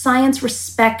 does the science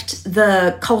respect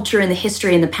the culture and the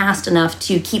history and the past enough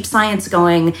to keep science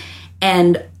going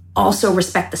and also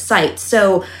respect the site?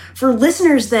 So for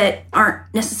listeners that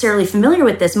aren't necessarily familiar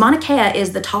with this, Mauna Kea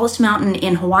is the tallest mountain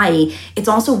in Hawaii. It's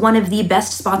also one of the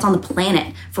best spots on the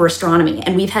planet for astronomy,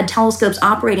 and we've had telescopes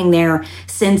operating there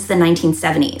since the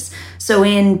 1970s. So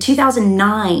in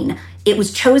 2009, it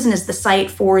was chosen as the site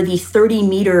for the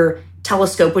 30-meter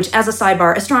telescope, which, as a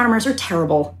sidebar, astronomers are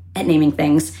terrible at naming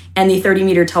things, and the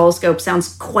 30-meter telescope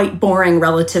sounds quite boring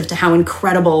relative to how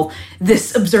incredible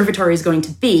this observatory is going to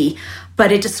be,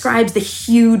 but it describes the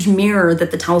huge mirror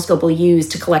that the telescope will use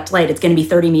to collect light. It's going to be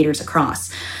 30 meters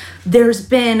across. There's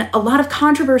been a lot of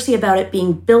controversy about it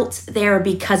being built there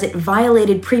because it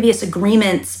violated previous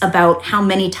agreements about how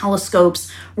many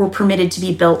telescopes were permitted to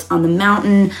be built on the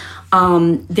mountain.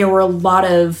 There were a lot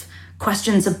of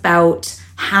questions about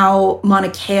how Mauna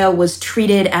Kea was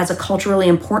treated as a culturally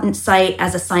important site,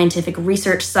 as a scientific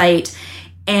research site.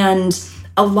 And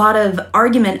a lot of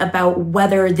argument about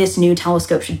whether this new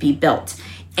telescope should be built.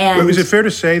 And is it fair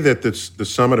to say that the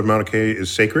summit of Mauna Kea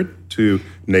is sacred to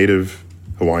Native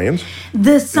Hawaiians?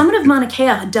 The summit of Mauna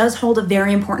Kea does hold a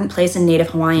very important place in Native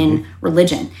Hawaiian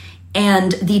religion.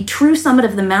 And the true summit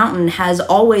of the mountain has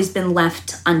always been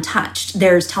left untouched.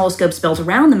 There's telescopes built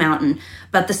around the mountain,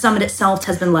 but the summit itself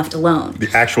has been left alone.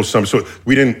 The actual summit. So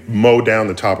we didn't mow down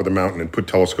the top of the mountain and put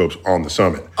telescopes on the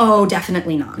summit. Oh,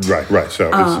 definitely not. Right.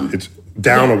 So it's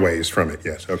down a ways from it,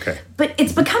 yes, okay. But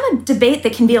it's become a debate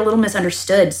that can be a little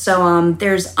misunderstood. So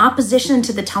there's opposition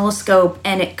to the telescope,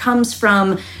 and it comes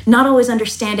from not always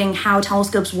understanding how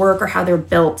telescopes work or how they're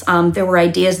built. There were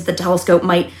ideas that the telescope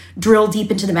might drill deep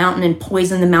into the mountain and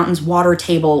poison the mountain's water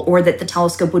table, or that the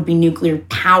telescope would be nuclear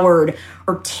powered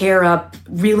or tear up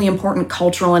really important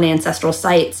cultural and ancestral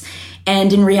sites.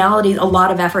 And in reality, a lot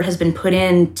of effort has been put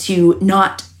in to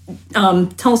not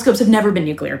telescopes have never been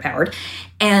nuclear powered,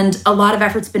 and a lot of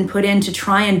effort's been put in to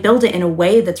try and build it in a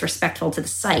way that's respectful to the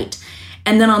site.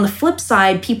 And then on the flip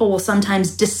side, people will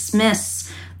sometimes dismiss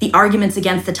the arguments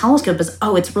against the telescope as,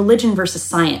 oh, it's religion versus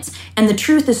science. And the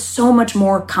truth is so much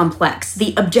more complex.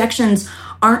 The objections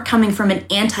aren't coming from an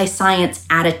anti-science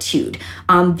attitude.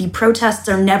 The protests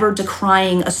are never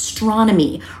decrying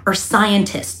astronomy or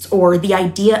scientists or the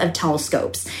idea of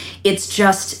telescopes. It's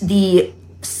just the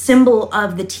symbol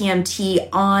of the TMT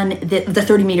on the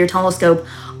 30-meter telescope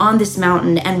on this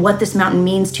mountain and what this mountain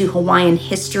means to Hawaiian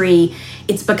history.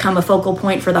 It's become a focal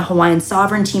point for the Hawaiian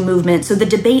sovereignty movement. So the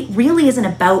debate really isn't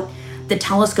about the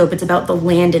telescope, it's about the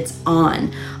land it's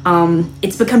on.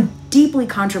 It's become deeply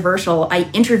controversial. I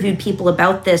interviewed people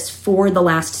about this for the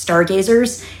last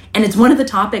Stargazers, and it's one of the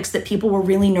topics that people were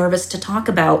really nervous to talk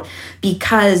about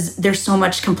because there's so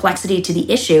much complexity to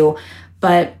the issue.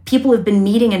 But people have been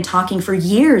meeting and talking for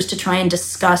years to try and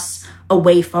discuss a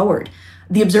way forward.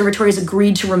 The observatory has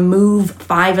agreed to remove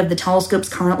 5 of the telescopes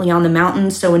currently on the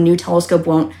mountain, so a new telescope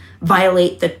won't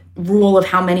violate the rule of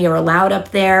how many are allowed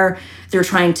up there. They're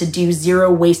trying to do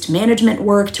zero waste management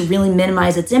work to really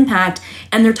minimize its impact.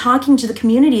 And they're talking to the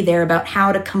community there about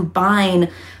how to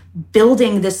combine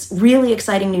building this really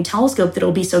exciting new telescope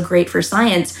that'll be so great for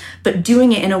science, but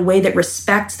doing it in a way that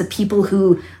respects the people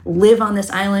who live on this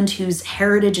island, whose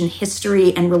heritage and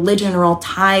history and religion are all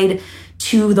tied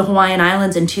to the Hawaiian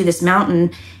Islands and to this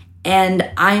mountain. And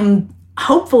I'm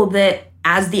hopeful that,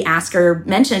 as the asker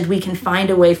mentioned, we can find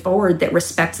a way forward that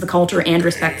respects the culture and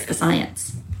respects the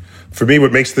science. For me,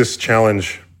 what makes this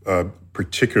challenge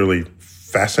particularly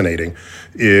fascinating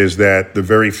is that the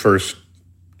very first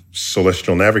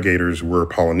celestial navigators were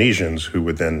Polynesians who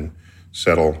would then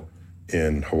settle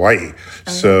in Hawaii.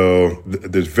 So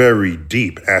there's very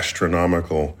deep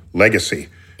astronomical legacy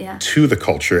to the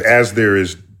culture, as there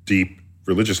is deep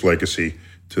religious legacy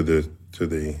to the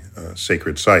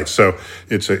sacred sites. So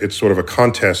it's sort of a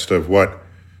contest of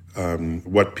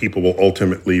what people will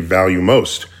ultimately value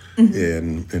most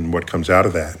in what comes out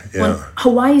of that. Yeah. Well,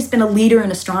 Hawaii's been a leader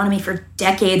in astronomy for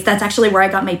decades. That's actually where I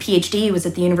got my PhD, was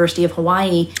at the University of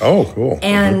Hawaii. Oh, cool.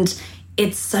 And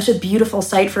it's such a beautiful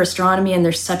site for astronomy, and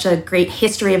there's such a great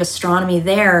history of astronomy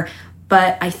there.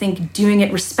 But I think doing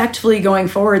it respectfully going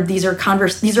forward, these are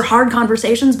hard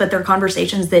conversations, but they're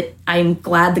conversations that I'm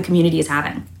glad the community is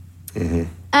having.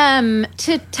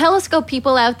 To telescope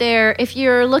people out there, if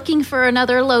you're looking for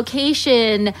another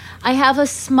location, I have a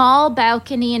small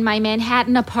balcony in my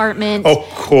Manhattan apartment. Oh,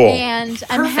 cool. And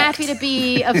I'm happy to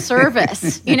be of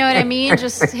service. You know what I mean?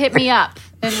 Just hit me up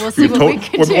and we'll see what we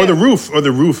can do. Or the roof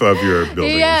of your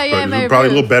building. Yeah, my probably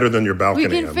roof. A little better than your balcony.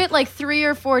 We can fit like 3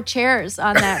 or 4 chairs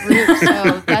on that roof,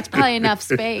 so that's probably enough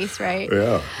space, right?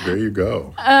 Yeah, there you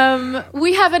go.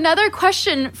 We have another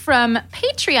question from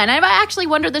Patreon. I actually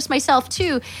wondered this myself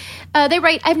too. They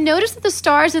write, I've noticed that the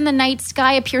stars in the night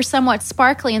sky appear somewhat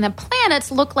sparkly and the planets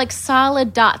look like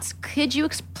solid dots. Could you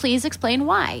please explain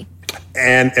why?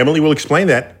 And Emily will explain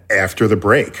that after the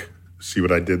break. See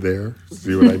what I did there?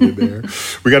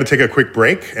 We got to take a quick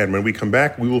break, and when we come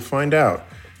back, we will find out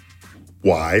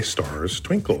why stars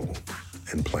twinkle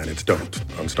and planets don't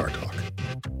on Star Talk.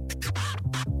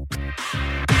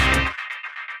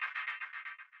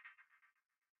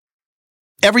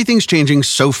 Everything's changing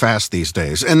so fast these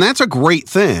days, and that's a great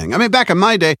thing. I mean, back in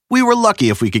my day, we were lucky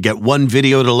if we could get one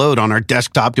video to load on our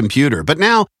desktop computer. But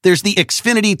now, there's the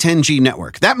Xfinity 10G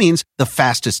network. That means the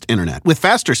fastest internet, with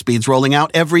faster speeds rolling out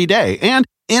every day, and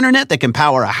internet that can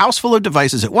power a house full of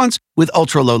devices at once with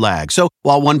ultra-low lag. So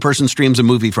while one person streams a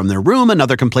movie from their room,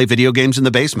 another can play video games in the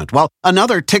basement, while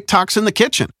another TikToks in the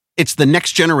kitchen. It's the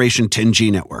next generation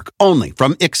 10G network, only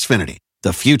from Xfinity.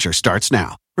 The future starts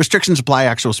now. Restrictions apply.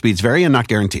 Actual speeds vary and not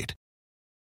guaranteed.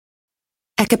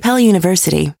 At Capella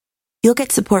University, You'll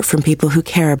get support from people who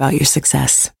care about your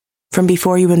success. From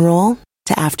before you enroll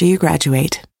to after you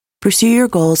graduate, pursue your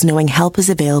goals knowing help is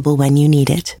available when you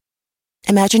need it.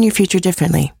 Imagine your future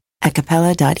differently at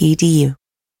capella.edu.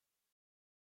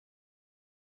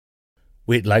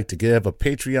 We'd like to give a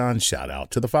Patreon shout-out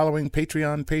to the following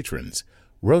Patreon patrons,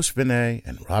 Roche Vinay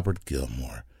and Robert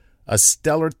Gilmore. A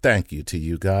stellar thank you to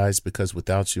you guys, because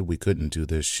without you, we couldn't do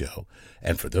this show.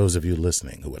 And for those of you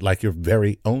listening who would like your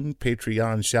very own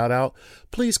Patreon shout-out,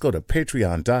 please go to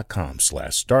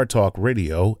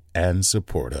patreon.com/StarTalkRadio and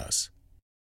support us.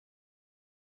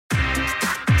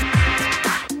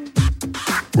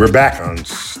 We're back on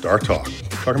Star Talk,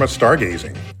 talking about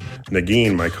stargazing.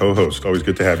 Nagin, my co-host, always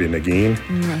good to have you, Nagin.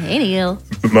 Hey, Neil.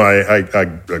 My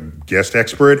guest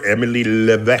expert, Emily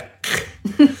Levesque.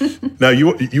 Now,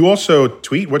 you also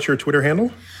tweet. What's your Twitter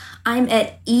handle? I'm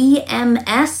at EMSQUE.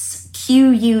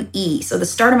 So the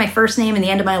start of my first name and the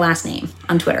end of my last name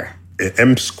on Twitter. Yeah.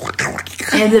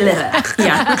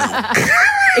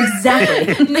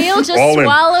 Exactly. Neil just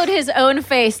swallowed his own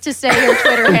face to say your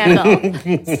Twitter handle.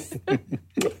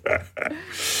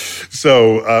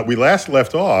 So we last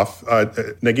left off,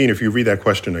 Nagin, if you read that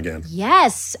question again.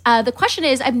 Yes. The question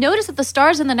is, I've noticed that the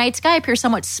stars in the night sky appear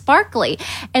somewhat sparkly,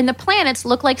 and the planets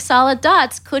look like solid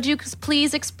dots. Could you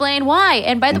please explain why?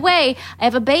 And by the way, I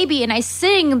have a baby, and I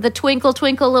sing the Twinkle,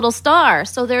 Twinkle, Little Star.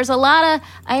 So there's I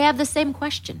have the same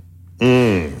question.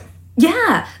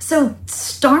 Yeah. So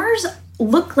stars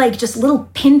look like just little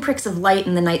pinpricks of light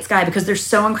in the night sky because they're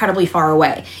so incredibly far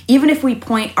away. Even if we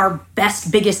point our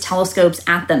best, biggest telescopes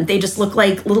at them, they just look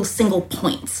like little single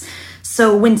points.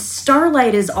 So when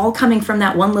starlight is all coming from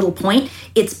that one little point,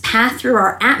 its path through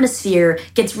our atmosphere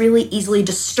gets really easily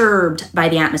disturbed by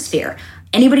the atmosphere.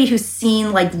 Anybody who's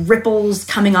seen like ripples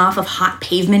coming off of hot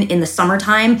pavement in the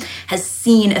summertime has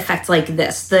seen effects like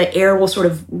this. The air will sort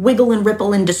of wiggle and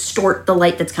ripple and distort the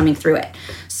light that's coming through it.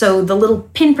 So the little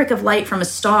pinprick of light from a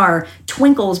star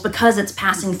twinkles because it's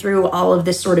passing through all of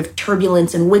this sort of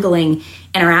turbulence and wiggling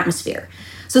in our atmosphere.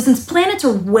 So since planets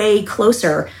are way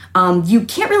closer, you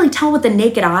can't really tell with the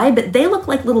naked eye, but they look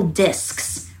like little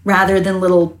discs rather than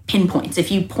little pinpoints. If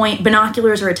you point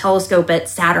binoculars or a telescope at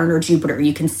Saturn or Jupiter,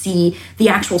 you can see the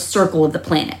actual circle of the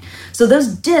planet. So those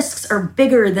disks are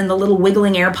bigger than the little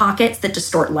wiggling air pockets that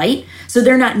distort light, so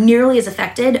they're not nearly as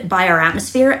affected by our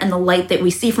atmosphere, and the light that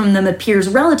we see from them appears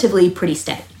relatively pretty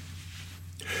steady.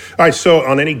 All right, so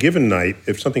on any given night,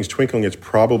 if something's twinkling, it's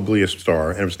probably a star,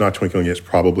 and if it's not twinkling, it's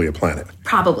probably a planet.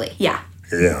 Probably, yeah.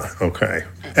 Yeah, okay.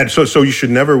 And so you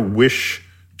should never wish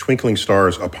twinkling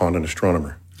stars upon an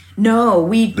astronomer. No,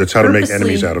 that's how to make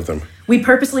enemies out of them. We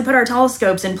purposely put our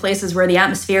telescopes in places where the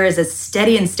atmosphere is as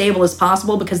steady and stable as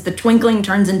possible because the twinkling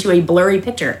turns into a blurry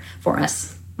picture for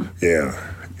us. Yeah.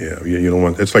 You don't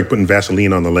want. It's like putting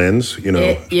Vaseline on the lens, you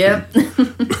know. Yep.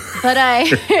 But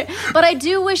I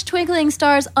do wish twinkling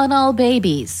stars on all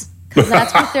babies.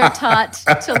 That's what they're taught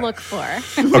to look for.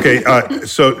 Okay,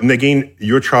 so Nagin,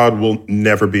 your child will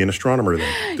never be an astronomer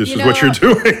then. This is what you're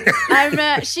doing.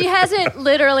 She hasn't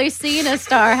literally seen a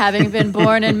star having been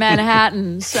born in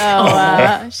Manhattan,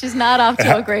 so she's not off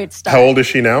to a great start. How old is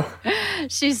she now?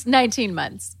 She's 19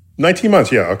 months. 19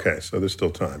 months, yeah, okay, so there's still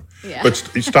time. Yeah. But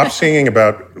stop singing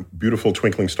about beautiful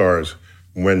twinkling stars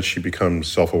when she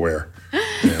becomes self-aware.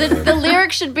 The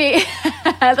lyric should be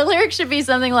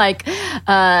something like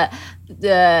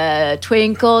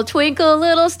twinkle twinkle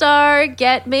little star,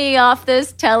 get me off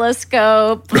this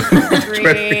telescope.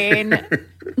 Green.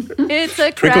 It's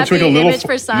a twinkle, crappy twinkle, image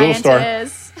for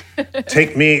scientists.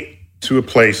 Take me to a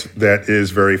place that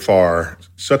is very far,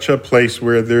 such a place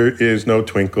where there is no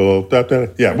twinkle.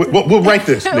 Yeah, we'll write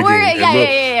this,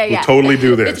 Nagin. We'll totally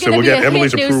do this. So we'll get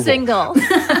Emily's approval. Single.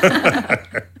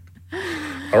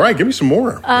 All right, give me some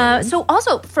more. So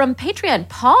also from Patreon,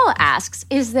 Paul asks,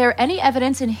 is there any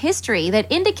evidence in history that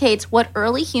indicates what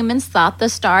early humans thought the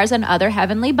stars and other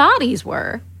heavenly bodies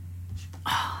were?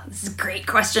 Oh, this is a great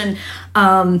question.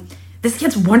 This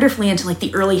gets wonderfully into like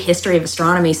the early history of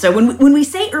astronomy. So when we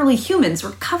say early humans,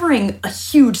 we're covering a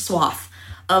huge swath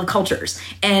of cultures,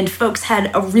 and folks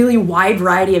had a really wide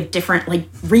variety of different like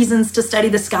reasons to study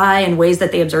the sky and ways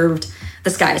that they observed the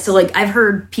sky. So like I've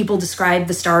heard people describe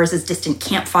the stars as distant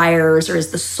campfires or as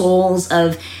the souls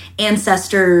of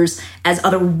ancestors, as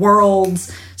other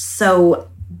worlds. So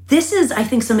this is, I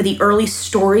think, some of the early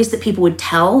stories that people would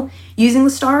tell using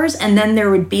the stars, and then there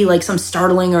would be like some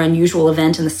startling or unusual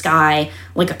event in the sky,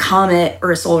 like a comet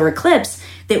or a solar eclipse,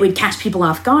 that would catch people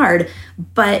off guard.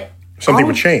 But something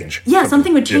would change. Yeah,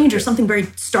 something would change, or something very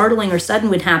startling or sudden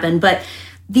would happen. But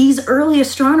these early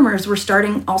astronomers were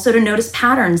starting also to notice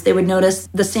patterns. They would notice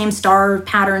the same star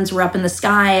patterns were up in the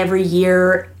sky every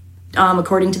year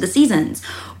according to the seasons,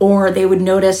 or they would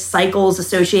notice cycles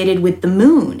associated with the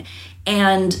moon.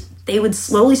 And they would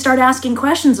slowly start asking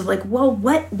questions of like, well,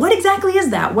 what exactly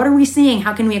is that? What are we seeing?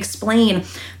 How can we explain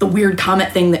the weird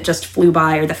comet thing that just flew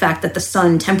by, or the fact that the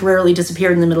sun temporarily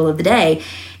disappeared in the middle of the day?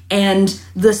 And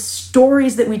the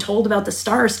stories that we told about the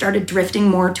stars started drifting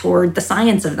more toward the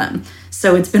science of them.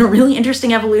 So it's been a really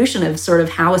interesting evolution of sort of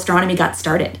how astronomy got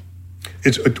started.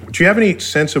 Do you have any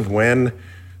sense of when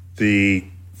who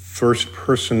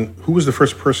was the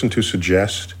first person to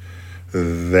suggest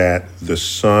that the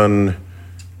sun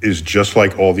is just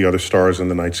like all the other stars in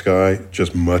the night sky,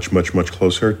 just much, much, much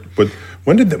closer? But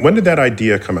when did that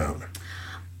idea come out?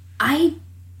 I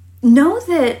know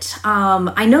that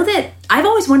I've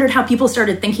always wondered how people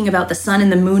started thinking about the sun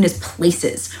and the moon as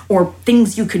places or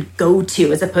things you could go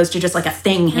to, as opposed to just like a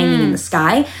thing hanging in the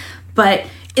sky. But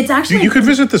it's actually... You could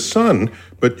visit the sun,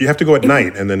 but you have to go at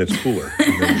night, and then it's cooler.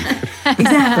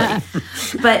 Exactly.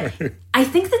 But I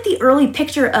think that the early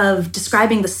picture of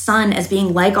describing the sun as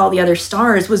being like all the other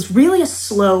stars was really a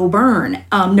slow burn,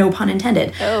 no pun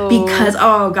intended. Oh. Because,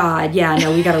 oh God, yeah,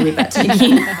 no, we got to leave that to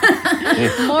Nadine.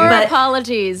 More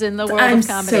apologies in the world I'm of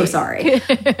comedy. so sorry.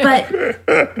 But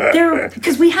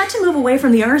because we had to move away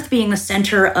from the Earth being the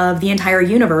center of the entire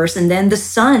universe, and then the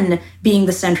sun being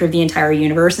the center of the entire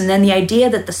universe, and then the idea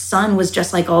that the sun was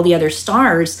just like all the other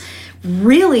stars.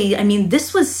 Really, I mean,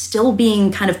 this was still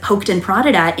being kind of poked and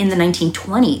prodded at in the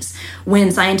 1920s,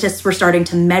 when scientists were starting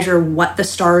to measure what the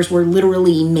stars were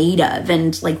literally made of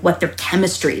and like what their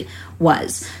chemistry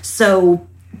was. So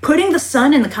putting the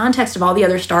sun in the context of all the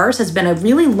other stars has been a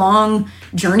really long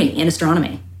journey in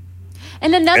astronomy.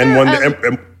 And one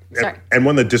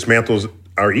that dismantles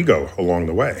our ego along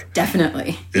the way.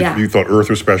 Definitely. If you thought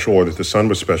Earth was special or that the sun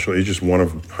was special, it's just one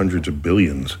of hundreds of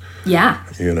billions. Yeah.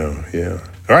 Yeah.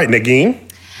 All right, Negin.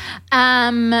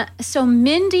 So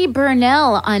Mindy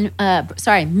Bernal on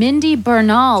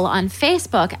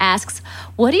Facebook asks,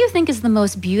 what do you think is the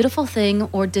most beautiful thing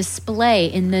or display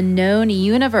in the known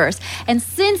universe? And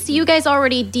since you guys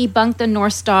already debunked the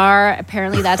North Star,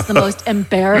 apparently that's the most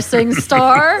embarrassing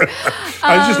star. It's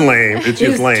just lame. It's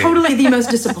just lame. Totally the most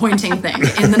disappointing thing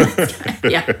in the night sky.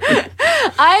 Yeah.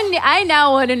 I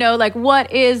now want to know, like, what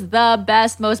is the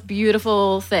best, most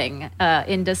beautiful thing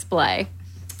in display?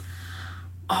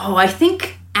 Oh, I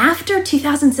think after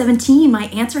 2017, my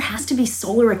answer has to be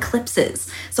solar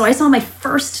eclipses. So I saw my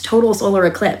first total solar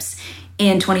eclipse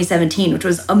in 2017, which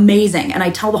was amazing. And I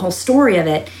tell the whole story of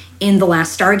it in The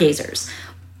Last Stargazers.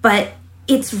 But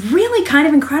it's really kind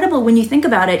of incredible when you think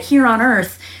about it here on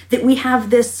Earth, that we have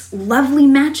this lovely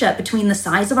matchup between the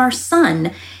size of our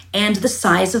sun and the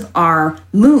size of our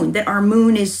moon, that our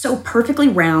moon is so perfectly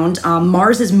round.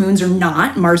 Mars's moons are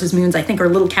not. Mars's moons, I think, are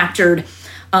little captured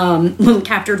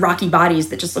rocky bodies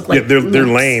that just look like they're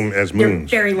lame as moons.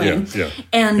 They're very lame.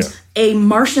 And a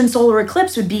Martian solar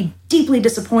eclipse would be deeply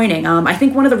disappointing. I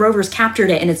think one of the rovers captured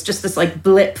it, and it's just this like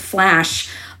blip flash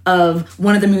of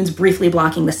one of the moons briefly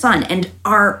blocking the sun. And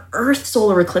our Earth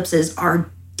solar eclipses are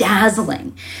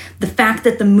dazzling. The fact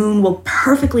that the moon will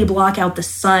perfectly block out the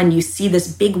sun, you see this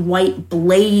big white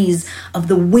blaze of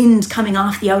the wind coming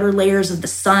off the outer layers of the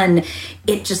sun.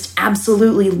 It just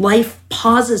absolutely, life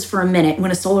pauses for a minute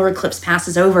when a solar eclipse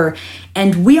passes over.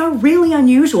 And we are really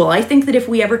unusual. I think that if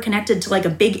we ever connected to like a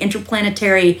big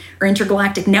interplanetary or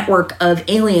intergalactic network of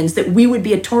aliens, that we would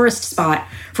be a tourist spot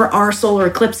for our solar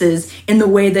eclipses in the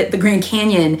way that the Grand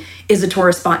Canyon is a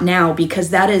tourist spot now, because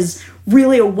that is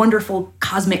really a wonderful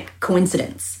cosmic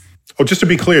coincidence. Oh, just to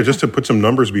be clear, just to put some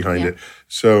numbers behind it.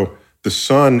 So the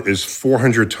sun is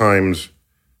 400 times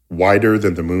wider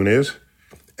than the moon is,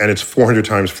 and it's 400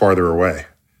 times farther away.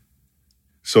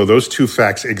 So those two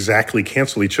facts exactly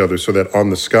cancel each other, so that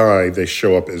on the sky, they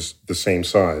show up as the same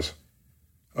size.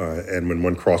 And when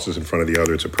one crosses in front of the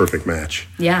other, it's a perfect match.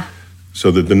 Yeah.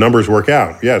 So the numbers work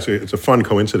out. Yeah, it's a fun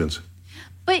coincidence.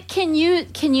 But can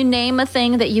you name a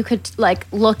thing that you could like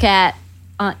look at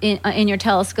in your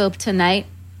telescope tonight?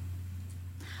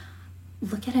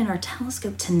 Look at in our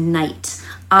telescope tonight.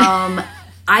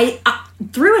 I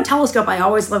through a telescope, I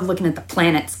always love looking at the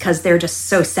planets because they're just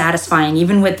so satisfying.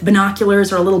 Even with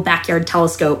binoculars or a little backyard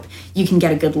telescope, you can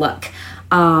get a good look.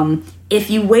 If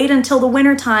you wait until the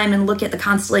wintertime and look at the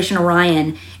constellation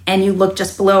Orion, and you look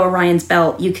just below Orion's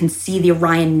belt, you can see the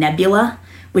Orion Nebula,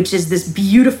 which is this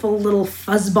beautiful little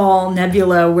fuzzball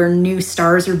nebula where new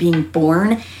stars are being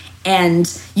born.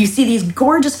 And you see these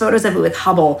gorgeous photos of it with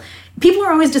Hubble. People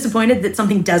are always disappointed that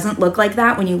something doesn't look like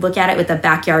that when you look at it with a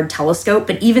backyard telescope.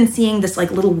 But even seeing this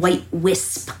like little white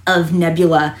wisp of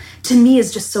nebula, to me,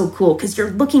 is just so cool, because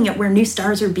you're looking at where new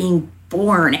stars are being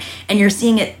born, and you're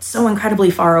seeing it so incredibly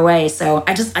far away. So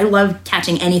I love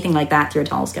catching anything like that through a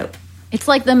telescope. It's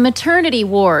like the maternity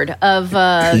ward of,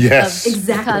 Yes. of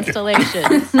Exactly.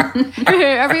 constellations.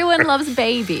 Everyone loves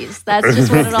babies. That's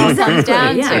just what it all comes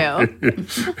down to.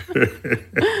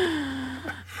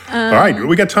 All right,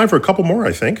 we got time for a couple more,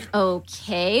 I think.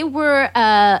 Okay, we're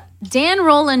Dan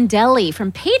Rolandelli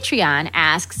from Patreon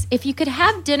asks, if you could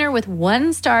have dinner with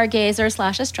one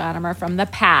stargazer / astronomer from the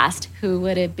past, who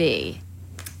would it be?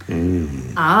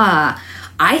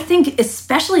 I think,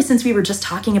 especially since we were just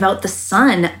talking about the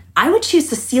sun, I would choose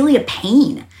Cecilia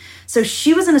Payne. So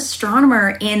she was an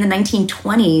astronomer in the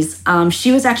 1920s.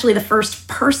 She was actually the first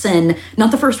person,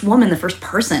 not the first woman, the first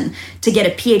person to get a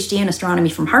PhD in astronomy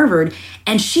from Harvard.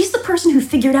 And she's the person who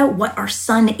figured out what our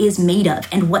sun is made of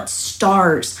and what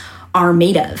stars are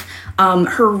made of.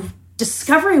 Her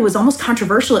discovery was almost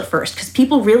controversial at first because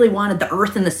people really wanted the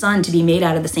Earth and the sun to be made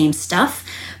out of the same stuff.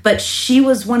 But she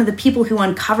was one of the people who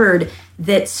uncovered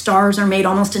that stars are made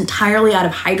almost entirely out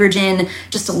of hydrogen,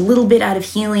 just a little bit out of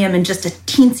helium, and just a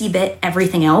teensy bit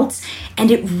everything else.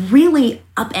 And it really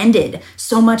upended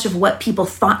so much of what people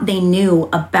thought they knew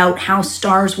about how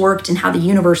stars worked and how the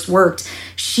universe worked.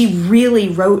 She really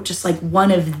wrote just like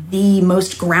one of the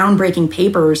most groundbreaking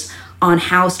papers on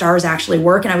how stars actually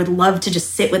work. And I would love to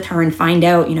just sit with her and find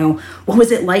out, what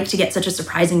was it like to get such a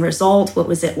surprising result? What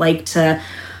was it like to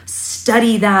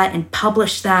study that and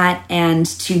publish that and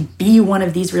to be one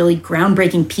of these really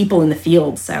groundbreaking people in the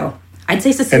field? So I'd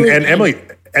say Cecilia. And Emily,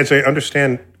 as I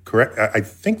understand correct, I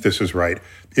think this is right,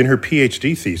 in her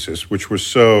PhD thesis, which was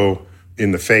so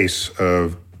in the face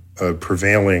of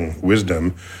prevailing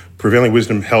wisdom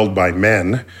held by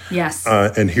men. Yes.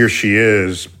 And here she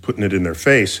is putting it in their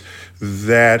face,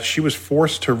 that she was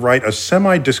forced to write a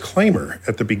semi-disclaimer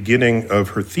at the beginning of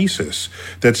her thesis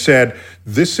that said,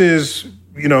 this is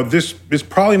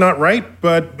probably not right,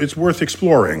 but it's worth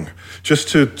exploring, just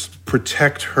to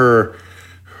protect her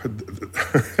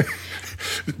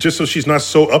just so she's not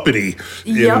so uppity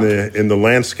in the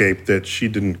landscape that she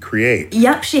didn't create.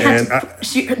 Yep,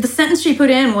 the sentence she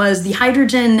put in was the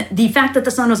fact that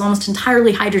the sun was almost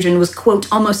entirely hydrogen was,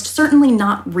 quote, almost certainly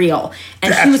not real.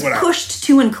 And she was pushed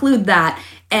to include that.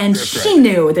 And she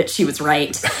knew that she was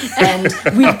right. And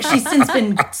she's since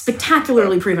been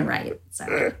spectacularly proven right.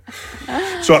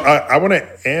 So I want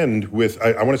to end with,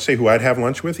 I want to say who I'd have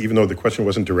lunch with, even though the question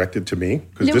wasn't directed to me,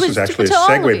 because this is actually a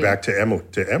segue back to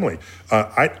Emily.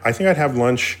 I think I'd have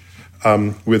lunch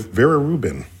with Vera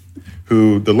Rubin,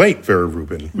 the late Vera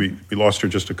Rubin. We lost her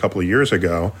just a couple of years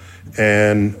ago.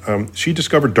 And she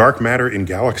discovered dark matter in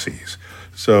galaxies.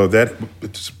 So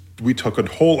we took a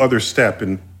whole other step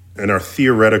in our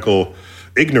theoretical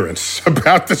ignorance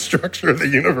about the structure of the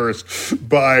universe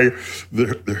by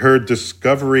her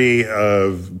discovery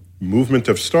of movement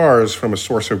of stars from a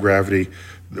source of gravity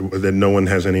that no one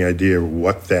has any idea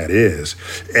what that is.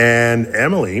 And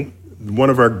Emily, one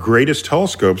of our greatest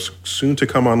telescopes soon to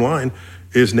come online,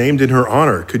 is named in her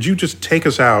honor. Could you just take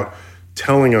us out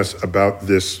telling us about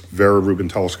this Vera Rubin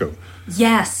telescope?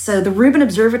 Yes, so the Rubin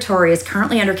Observatory is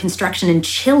currently under construction in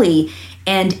Chile,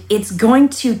 and it's going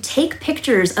to take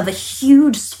pictures of a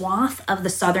huge swath of the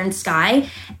southern sky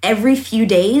every few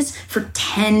days for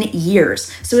 10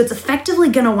 years. So it's effectively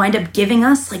going to wind up giving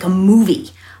us like a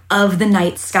movie of the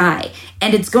night sky.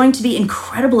 And it's going to be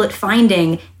incredible at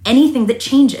finding anything that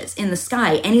changes in the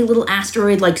sky. Any little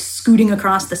asteroid like scooting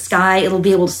across the sky, it'll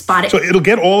be able to spot it. So it'll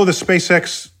get all of the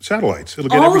SpaceX satellites. It'll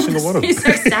get all every single one of them.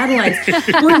 SpaceX satellites.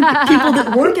 People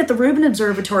that work at the Rubin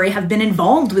Observatory have been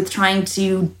involved with trying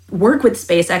to work with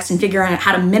SpaceX and figure out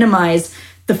how to minimize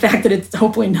the fact that it's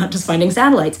hopefully not just finding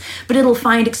satellites, but it'll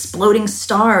find exploding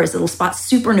stars. It'll spot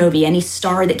supernovae, any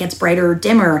star that gets brighter or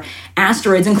dimmer,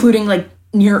 asteroids, including like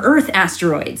near-Earth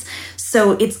asteroids.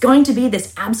 So it's going to be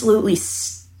this absolutely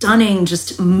stunning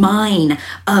just mine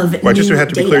of I just have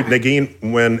to data. be clear,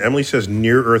 Negin, when Emily says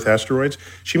near-Earth asteroids,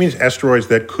 she means asteroids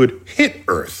that could hit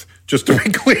Earth, just to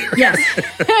be clear. Yes.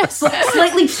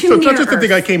 Slightly too So near it's not just that Earth.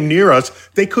 they came near us,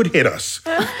 they could hit us.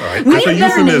 All right, We that's a need a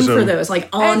better name euphemism. for those, like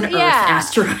on-Earth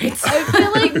asteroids. I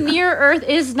feel like near Earth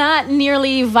is not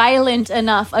nearly violent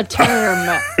enough a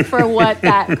term for what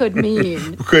that could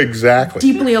mean. Exactly.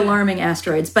 Deeply alarming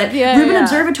asteroids. But Rubin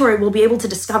Observatory will be able to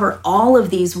discover all of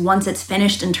these once it's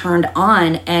finished and turned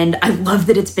on. And I love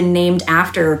that it's been named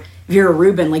after Vera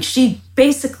Rubin. Like, she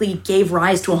basically gave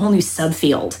rise to a whole new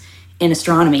subfield in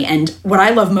astronomy. And what I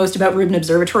love most about Rubin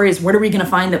Observatory is what are we going to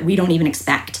find that we don't even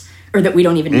expect or that we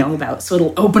don't even know about. So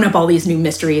it'll open up all these new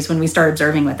mysteries when we start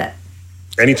observing with it.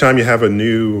 Anytime you have a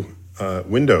new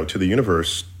window to the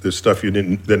universe, there's stuff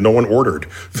that no one ordered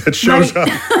that shows up.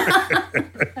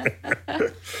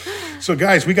 So,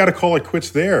 guys, we got to call it quits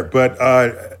there. But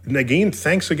Negin,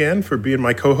 thanks again for being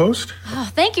my co-host. Oh,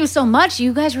 thank you so much.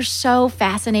 You guys were so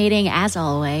fascinating, as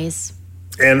always.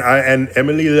 And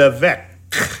Emily Levesque.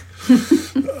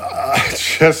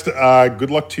 Just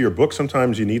good luck to your book.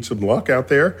 Sometimes you need some luck out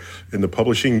there in the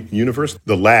publishing universe.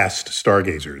 The Last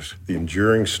Stargazers, the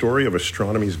enduring story of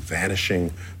astronomy's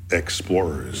vanishing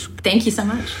explorers. Thank you so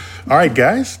much. All right,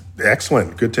 guys.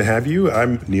 Excellent. Good to have you.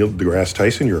 I'm Neil deGrasse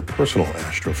Tyson, your personal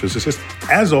astrophysicist.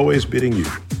 As always, bidding you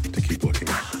to keep looking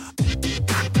up.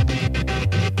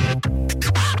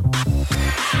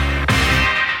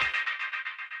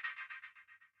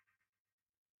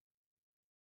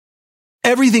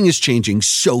 Everything is changing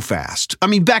so fast. I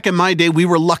mean, back in my day, we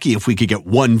were lucky if we could get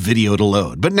one video to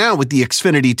load. But now with the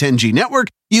Xfinity 10G network,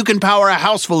 you can power a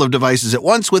house full of devices at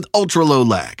once with ultra-low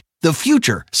lag. The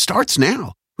future starts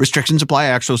now. Restrictions apply.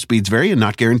 Actual speeds vary and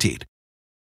not guaranteed.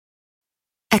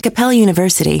 At Capella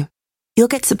University, you'll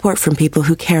get support from people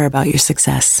who care about your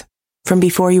success. From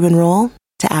before you enroll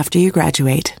to after you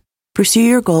graduate, pursue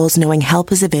your goals knowing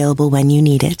help is available when you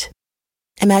need it.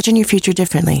 Imagine your future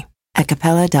differently at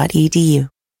capella.edu.